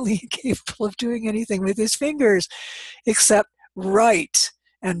totally incapable of doing anything with his fingers except write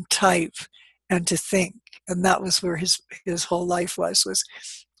and type and to think. And that was where his whole life was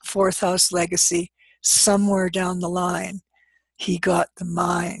 4th house legacy. Somewhere down the line, he got the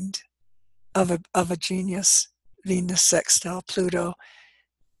mind of a genius, Venus sextile Pluto,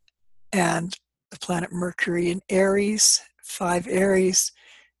 and the planet Mercury in Aries, 5 Aries,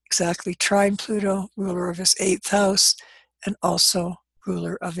 exactly trine Pluto, ruler of his 8th house, and also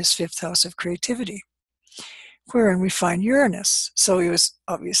ruler of his 5th house of creativity, wherein we find Uranus. So he was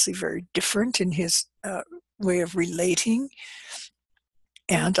obviously very different in his way of relating.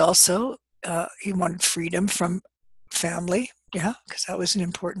 And also, he wanted freedom from family, because that was an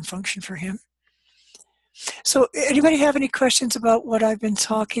important function for him. So anybody have any questions about what I've been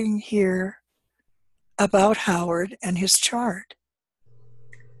talking here about Howard and his chart?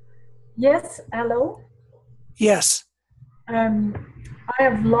 Yes, hello. Yes. I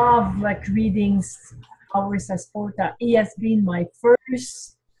have loved like readings Howard Sasportas. He has been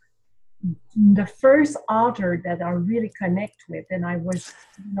the first author that I really connect with, and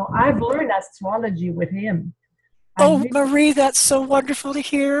I've learned astrology with him. Marie, that's so wonderful to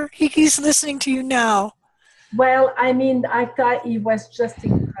hear. He's listening to you now. Well, I thought he was just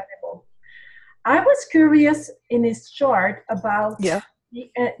incredible. I was curious in his chart about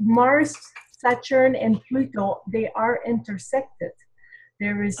Mars, Saturn, and Pluto. They are intersected.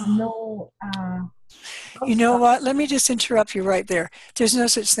 There is no... you know what? Let me just interrupt you right there. There's no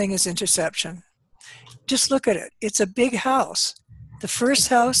such thing as interception. Just look at it. It's a big house. The first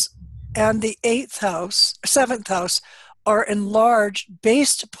house and the seventh house are enlarged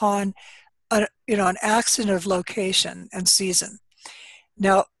based upon an accident of location and season.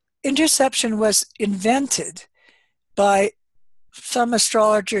 Now, interception was invented by some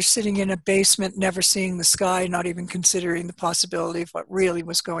astrologer sitting in a basement, never seeing the sky, not even considering the possibility of what really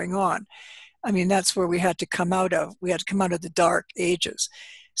was going on. I mean, that's where we had to come out of. We had to come out of the dark ages.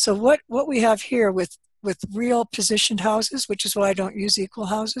 So what we have here with real positioned houses, which is why I don't use equal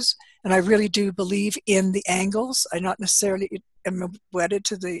houses, and I really do believe in the angles. I not necessarily am wedded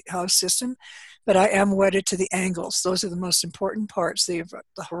to the house system, but I am wedded to the angles. Those are the most important parts, the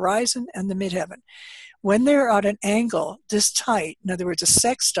horizon and the midheaven. When they're at an angle this tight, in other words, a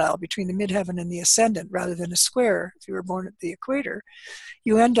sextile between the midheaven and the ascendant rather than a square, if you were born at the equator,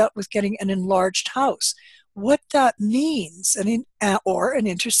 you end up with getting an enlarged house. What that means, or an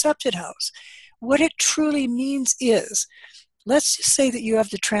intercepted house, what it truly means is, let's just say that you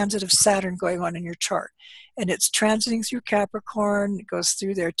have the transit of Saturn going on in your chart, and it's transiting through Capricorn. It goes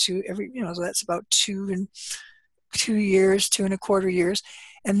through there so that's about 2 years, 2.25 years.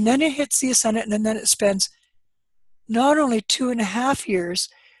 And then it hits the ascendant, and then it spends not only 2.5 years,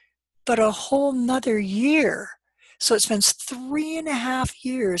 but a whole nother year. So it spends 3.5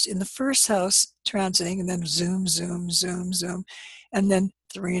 years in the first house transiting, and then zoom, zoom, zoom, zoom, and then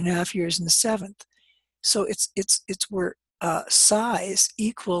 3.5 years in the seventh. So it's where size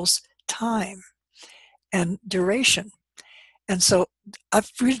equals time and duration. And so I've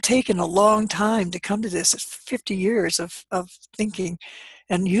really taken a long time to come to this. 50 years of thinking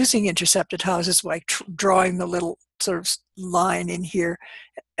and using intercepted houses, like drawing the little sort of line in here.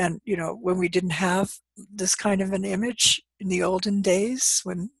 And, when we didn't have this kind of an image in the olden days,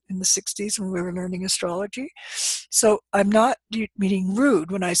 in the 60s, when we were learning astrology. So I'm not meaning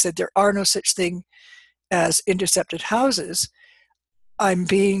rude when I said there are no such thing as intercepted houses. I'm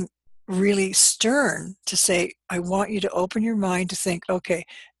being really stern to say, I want you to open your mind to think, okay,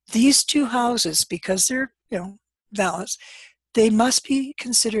 these two houses, because they're, balanced, they must be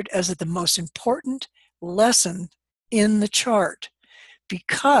considered as the most important lesson in the chart,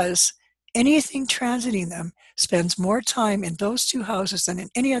 because anything transiting them spends more time in those two houses than in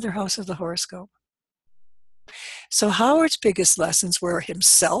any other house of the horoscope. So Howard's biggest lessons were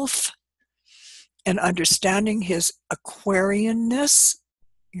himself and understanding his Aquarianness,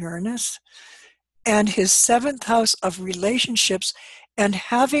 Uranus, and his seventh house of relationships, and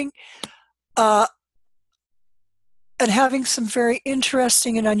having some very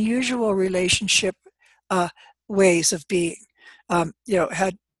interesting and unusual relationship ways of being.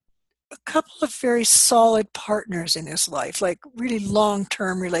 Had a couple of very solid partners in his life, like really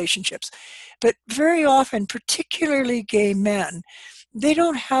long-term relationships. But very often, particularly gay men, they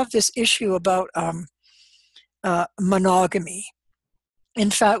don't have this issue about monogamy. In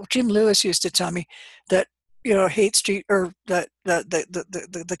fact, Jim Lewis used to tell me that Haight Street, or the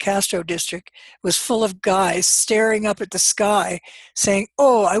Castro district, was full of guys staring up at the sky saying,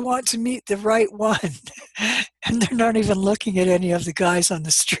 "Oh, I want to meet the right one." And they're not even looking at any of the guys on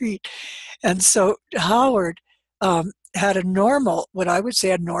the street. And so Howard had what I would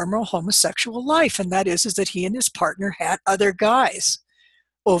say a normal homosexual life, and that is that he and his partner had other guys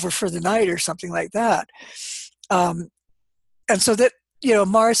over for the night or something like that. And so that,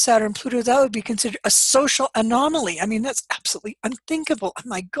 Mars, Saturn, Pluto, that would be considered a social anomaly. I mean, that's absolutely unthinkable. Oh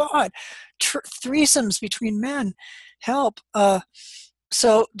my God, threesomes between men, help.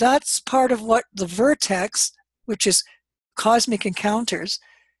 So that's part of what the vertex, which is cosmic encounters,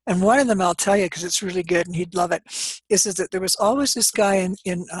 and one of them I'll tell you because it's really good and he'd love it, is that there was always this guy at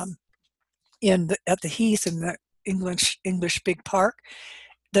the Heath in the English Big Park.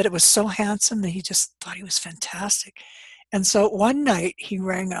 that it was so handsome that he just thought he was fantastic. And so one night he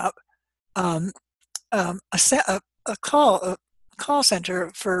rang up a call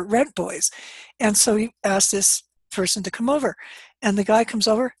center for rent boys. And so he asked this person to come over. And the guy comes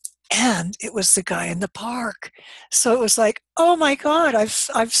over, and it was the guy in the park. So it was like, oh my God,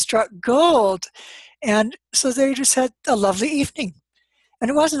 I've struck gold. And so they just had a lovely evening. And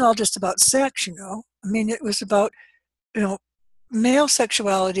it wasn't all just about sex, you know. I mean, it was about, you know, male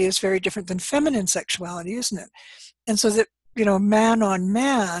sexuality is very different than feminine sexuality, isn't it? And so that, you know, man on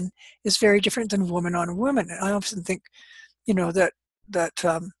man is very different than woman on woman. And I often think, you know, that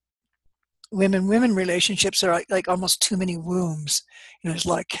women relationships are like almost too many wombs. You know, there's a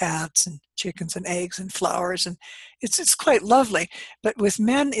lot of cats and chickens and eggs and flowers, and it's quite lovely. But with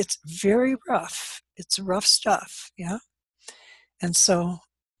men, it's very rough. It's rough stuff, yeah. And so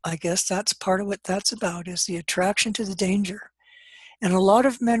I guess that's part of what that's about, is the attraction to the danger. And a lot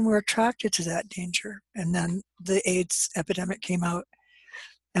of men were attracted to that danger. And then the AIDS epidemic came out.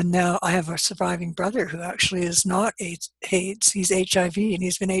 And now I have a surviving brother who actually is not AIDS. He's HIV, and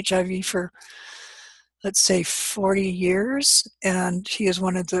he's been HIV for, let's say, 40 years. And he is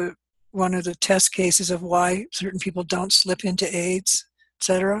one of the test cases of why certain people don't slip into AIDS,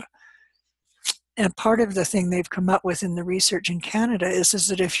 etc. And part of the thing they've come up with in the research in Canada is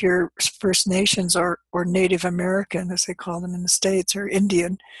that if you're First Nations or Native American, as they call them in the States, or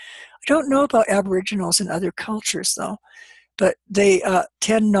Indian, I don't know about Aboriginals in other cultures though, but they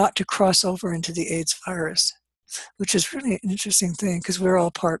tend not to cross over into the AIDS virus, which is really an interesting thing because we're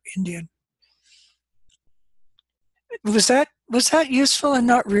all part Indian. Was that useful and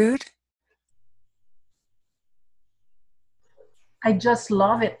not rude? I just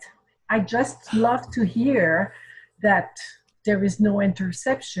love it. I just love to hear that there is no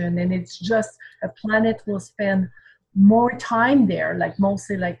interception, and it's just a planet will spend more time there, like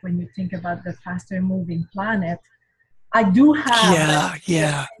mostly like when you think about the faster moving planet. I do have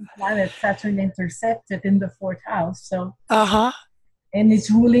planet Saturn intercepted in the 4th house, so and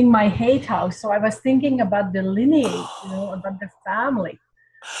it's ruling my 8th house. So I was thinking about the lineage, you know, about the family.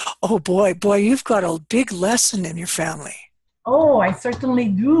 Oh boy, you've got a big lesson in your family. Oh, I certainly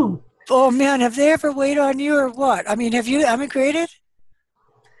do. Oh man, have they ever weighed on you or what? I mean, have you emigrated?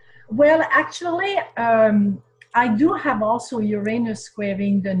 Well, actually, I do have also Uranus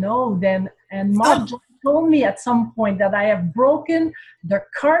squaring the node, and Mark told me at some point that I have broken the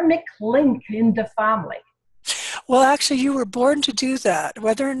karmic link in the family. Well, actually, you were born to do that.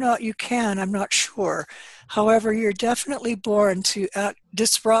 Whether or not you can, I'm not sure. However, you're definitely born to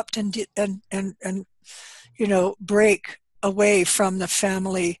disrupt and you know, break away from the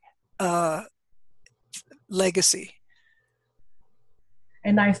family legacy.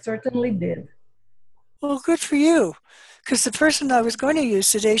 And I certainly did. Well, good for you. Because the person I was going to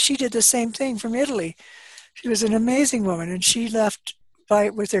use today, she did the same thing from Italy. She was an amazing woman, and she left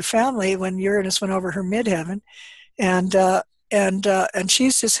with her family when Uranus went over her midheaven, and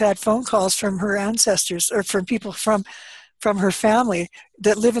she's just had phone calls from her ancestors, or from people from her family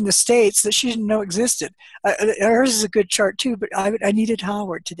that live in the States that she didn't know existed. Hers is a good chart too, but I needed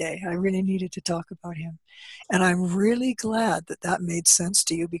Howard today. I really needed to talk about him. And I'm really glad that made sense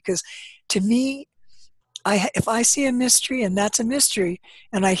to you, because to me, if I see a mystery, and that's a mystery,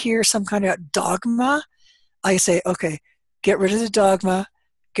 and I hear some kind of dogma, I say, okay, get rid of the dogma,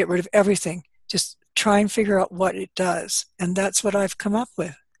 get rid of everything. Just try and figure out what it does. And that's what I've come up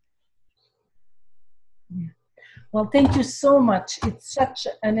with. Yeah. Well, thank you so much. It's such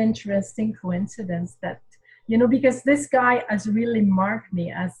an interesting coincidence that, you know, because this guy has really marked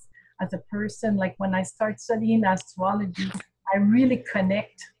me as a person. Like when I start studying astrology, I really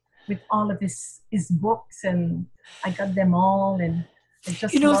connect with all of his books, and I got them all, and I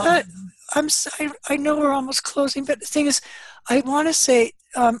just, you know, that I know we're almost closing, but the thing is, I want to say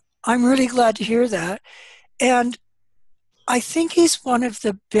I'm really glad to hear that, and I think he's one of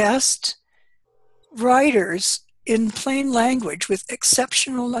the best writers in plain language with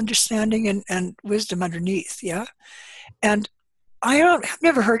exceptional understanding and wisdom underneath. Yeah, and I've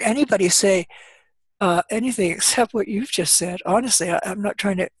never heard anybody say anything except what you've just said. Honestly, I'm not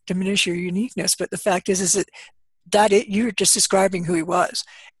trying to diminish your uniqueness, but the fact is that you're just describing who he was.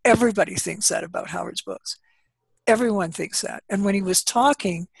 Everybody thinks that about Howard's books. Everyone thinks that. And when he was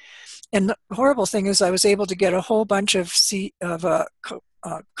talking, and the horrible thing is I was able to get a whole bunch of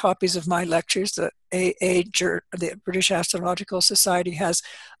copies of my lectures. The the British Astrological Society has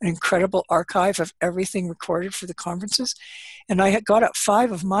an incredible archive of everything recorded for the conferences. And I had got up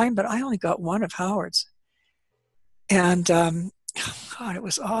 5 of mine, but I only got 1 of Howard's. And God, it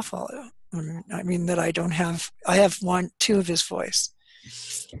was awful. I mean that I have 2 of his voice.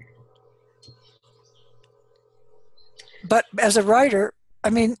 But as a writer, I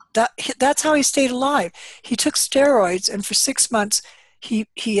mean, that's how he stayed alive. He took steroids, and for 6 months,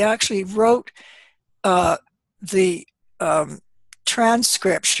 he actually wrote the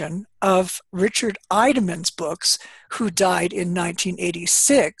transcription of Richard Idemann's books, who died in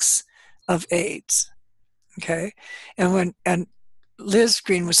 1986 of AIDS. Okay, and Liz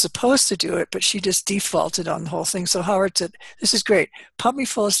Green was supposed to do it, but she just defaulted on the whole thing. So Howard said, "This is great. Pump me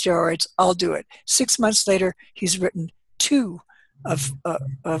full of steroids. I'll do it." 6 months later, he's written 2 of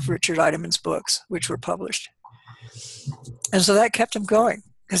Richard Idemann's books, which were published. And so that kept him going,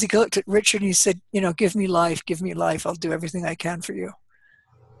 because he looked at Richard and he said, give me life, give me life. I'll do everything I can for you.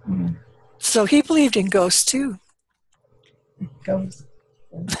 Mm. So he believed in ghosts too. Ghosts.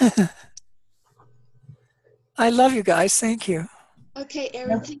 I love you guys. Thank you. Okay,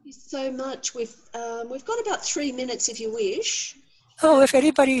 Erin, thank you so much. We've got about 3 minutes if you wish. Oh, if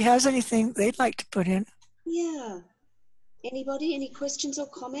anybody has anything they'd like to put in. Yeah. Anybody? Any questions or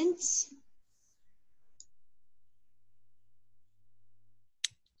comments?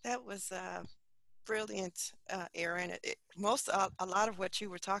 That was brilliant, Erin. A lot of what you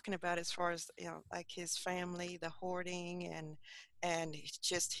were talking about, as far as like his family, the hoarding, and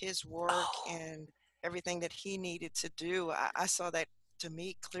just his work and everything that he needed to do. I saw that, to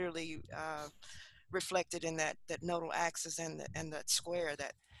me, clearly reflected in that nodal axis and that square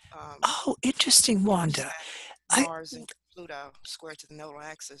that. Interesting, Wanda. Mars and Pluto square to the nodal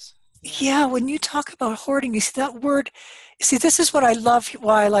axis. Yeah, when you talk about hoarding, you see that word. See, this is what I love,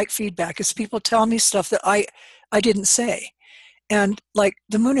 why I like feedback, is people tell me stuff that I didn't say. And like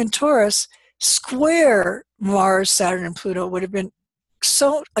the moon in Taurus, square Mars, Saturn, and Pluto would have been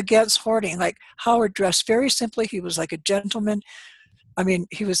so against hoarding. Like Howard dressed very simply. He was like a gentleman. I mean,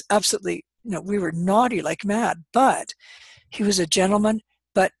 he was absolutely, we were naughty like mad, but he was a gentleman.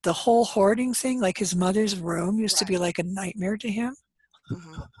 But the whole hoarding thing, like his mother's room, used to be like a nightmare to him.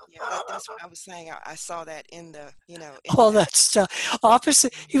 Mm-hmm. Yeah, that's what I was saying. I saw that in the, all that stuff.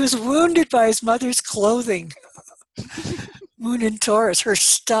 Opposite, he was wounded by his mother's clothing. Moon in Taurus, her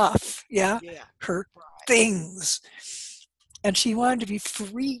stuff, her things. And she wanted to be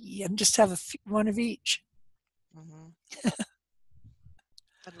free and just have one of each. Mm-hmm.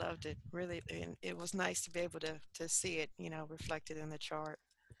 I loved it, really. And it was nice to be able to see it, reflected in the chart.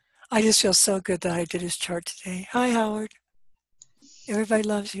 I just feel so good that I did his chart today. Hi, Howard. Everybody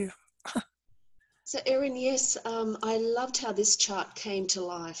loves you. So, Erin, yes, I loved how this chart came to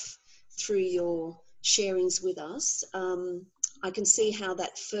life through your sharings with us. I can see how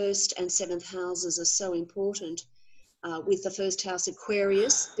that 1st and 7th houses are so important, with the 1st house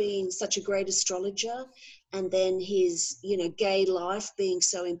Aquarius being such a great astrologer, and then his, gay life being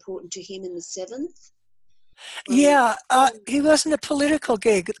so important to him in the 7th. Yeah, he wasn't a political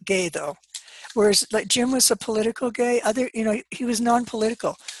gay though. Whereas like Jim was a political gay, he was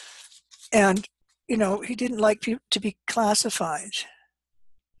non-political. And, he didn't like to be classified.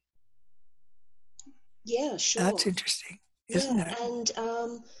 Yeah, sure. That's interesting, isn't it? And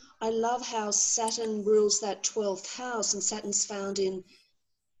I love how Saturn rules that 12th house, and Saturn's found in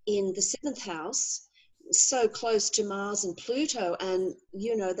the 7th house, so close to Mars and Pluto, and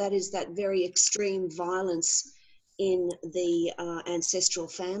that is that very extreme violence in the ancestral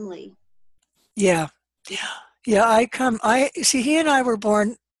family. Yeah. See, he and I were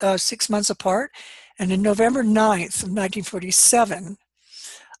born 6 months apart, and in November 9th of 1947,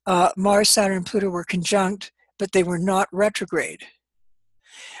 Mars, Saturn, and Pluto were conjunct, but they were not retrograde.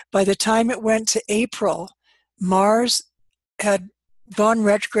 By the time it went to April, Mars had gone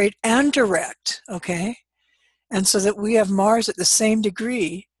retrograde and direct, okay? And so that we have Mars at the same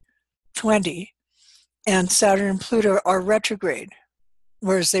degree, 20, and Saturn and Pluto are retrograde,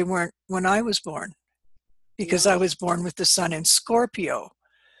 whereas they weren't when I was born, because I was born with the sun in Scorpio.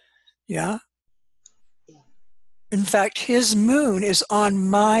 Yeah? In fact, his moon is on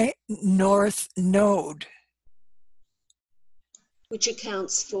my north node. Which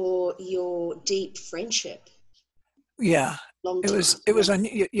accounts for your deep friendship. Yeah. It was on,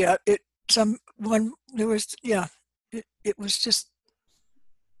 it was just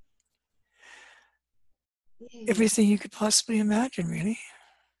everything you could possibly imagine, really.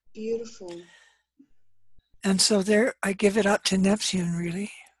 Beautiful. And so there, I give it up to Neptune,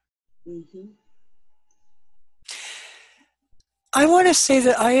 really. Mm-hmm. I want to say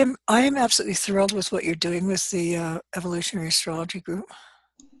that I am absolutely thrilled with what you're doing with the Evolutionary Astrology Group.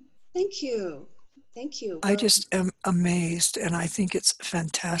 Thank you. I just am amazed, and I think it's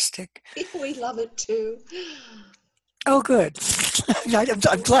fantastic. We love it too. Oh, good.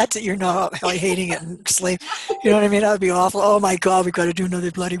 I'm glad that you're not hating it and slave. You know what I mean? That would be awful. Oh my God, we've got to do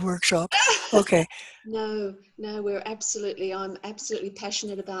another bloody workshop. Okay. No, I'm absolutely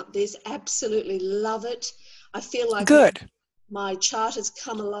passionate about this. Absolutely love it. I feel like good. My chart has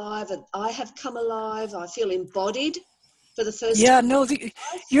come alive, and I have come alive. I feel embodied for the first Yeah, time. no,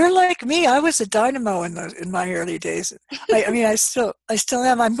 you're like me. I was a dynamo in my early days. I mean, I still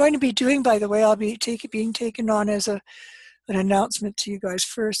am. I'm going to be doing, by the way, I'll be being taken on as an announcement to you guys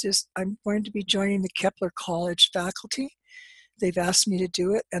first. Is I'm going to be joining the Kepler College faculty. They've asked me to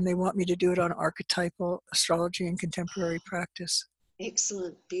do it, and they want me to do it on archetypal astrology and contemporary practice.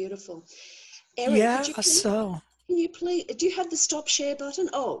 Excellent, beautiful. Erin, Yeah, can you please, do you have the stop share button?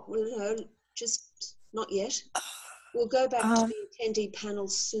 Oh, well, no, just not yet. We'll go back to the attendee panel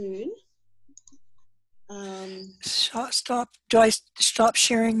soon. Stop. Do I stop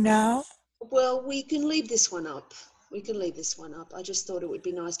sharing now? Well, we can leave this one up. I just thought it would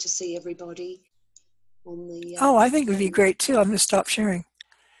be nice to see everybody on the... I think it would be great too. I'm going to stop sharing.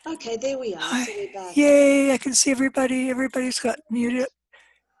 Okay, there we are. So we're back. Yay, I can see everybody. Everybody's got muted.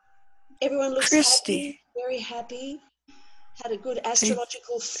 Everyone looks Christy. happy, very happy. Had a good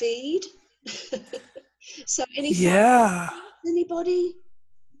astrological feed. So any final thoughts, anybody?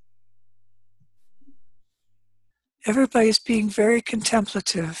 Everybody's being very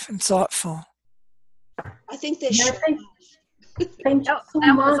contemplative and thoughtful. I think they're Thank you so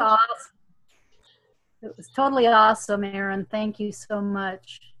that much. Was awesome. It was totally awesome, Erin. Thank you so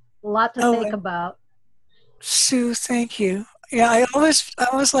much. A lot to think about. Sue, thank you. Yeah, I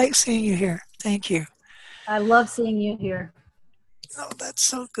always like seeing you here. Thank you. I love seeing you here. Oh, that's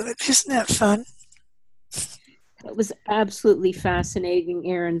so good. Isn't that fun? That was absolutely fascinating,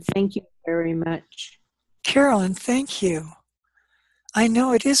 Erin. Thank you very much. Carolyn, thank you. I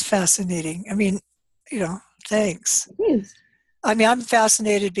know it is fascinating. I mean, thanks. It is. I mean, I'm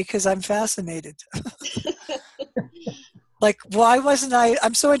fascinated because I'm fascinated. Like, why wasn't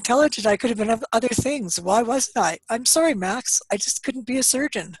I'm so intelligent, I could have been other things. Why wasn't I? I'm sorry, Max. I just couldn't be a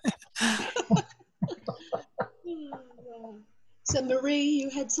surgeon. So, Marie, you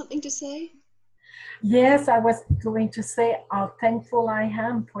had something to say? Yes, I was going to say how thankful I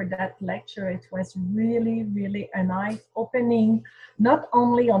am for that lecture. It was really, really an eye-opening, not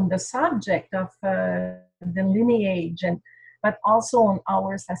only on the subject of the lineage, but also on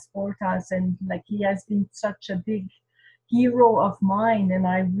our Sasportas. And like, he has been such a big hero of mine, and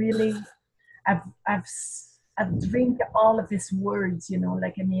I really I've drink all of his words,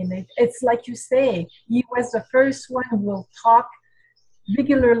 like, I mean, it's like you say, he was the first one who will talk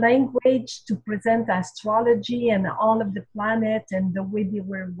regular language to present astrology and all of the planet and the way they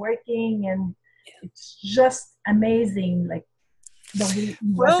were working, and it's just amazing, like the way he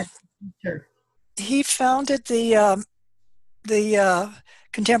was a teacher. He founded the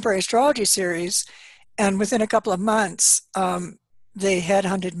Contemporary Astrology series, and within a couple of months, they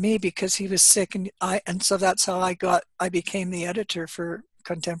headhunted me because he was sick, and so that's how I became the editor for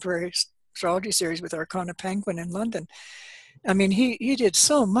Contemporary Astrology series with Arcana Penguin in London. I mean, he did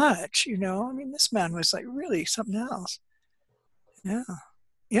so much, I mean, this man was like really something else.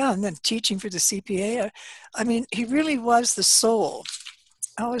 Yeah, and then teaching for the CPA. I mean, he really was the soul.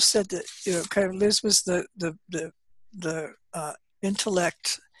 I always said that, kind of Liz was the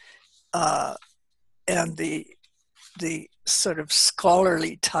intellect and the sort of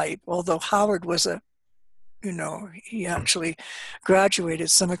scholarly type, although Howard was he actually graduated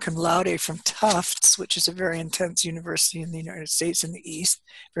summa cum laude from Tufts, which is a very intense university in the United States in the East,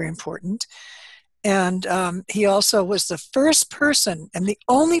 very important. And he also was the first person and the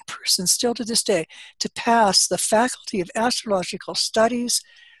only person still to this day to pass the Faculty of Astrological Studies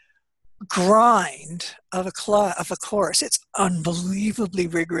grind of a course. It's unbelievably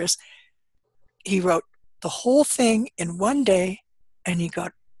rigorous. He wrote the whole thing in one day, and he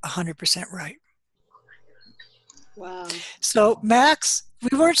got 100% right. Wow. So, Max,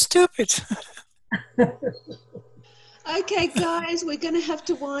 we weren't stupid. Okay, guys, we're going to have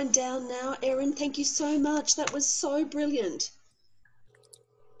to wind down now. Erin, thank you so much. That was so brilliant.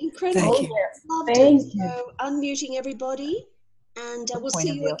 Incredible. Thank you. Loved Thank it. you. So, unmuting everybody, and we'll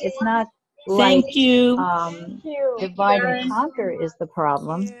see you again. It's not like Thank you. divide and conquer is the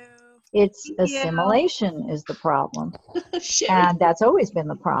problem. It's assimilation is the problem. And that's always been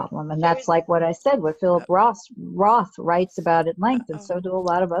the problem. And that's like what I said, what Philip Roth writes about at length, and so do a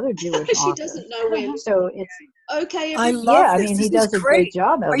lot of other Jewish authors. She doesn't know when. So it's okay. I love this. I mean, he does a great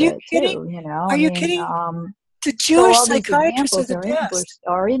job of it too. Are you kidding? The Jewish all these psychiatrists are examples the best.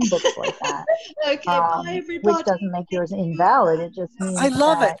 are in books like that. Okay, bye everybody. Which doesn't make yours invalid. It just means I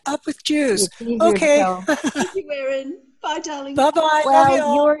love it. Up with Jews. It's easier Okay. to tell. Thank you, Erin. Bye, darling. Bye-bye. Well, Love you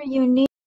all. you're unique.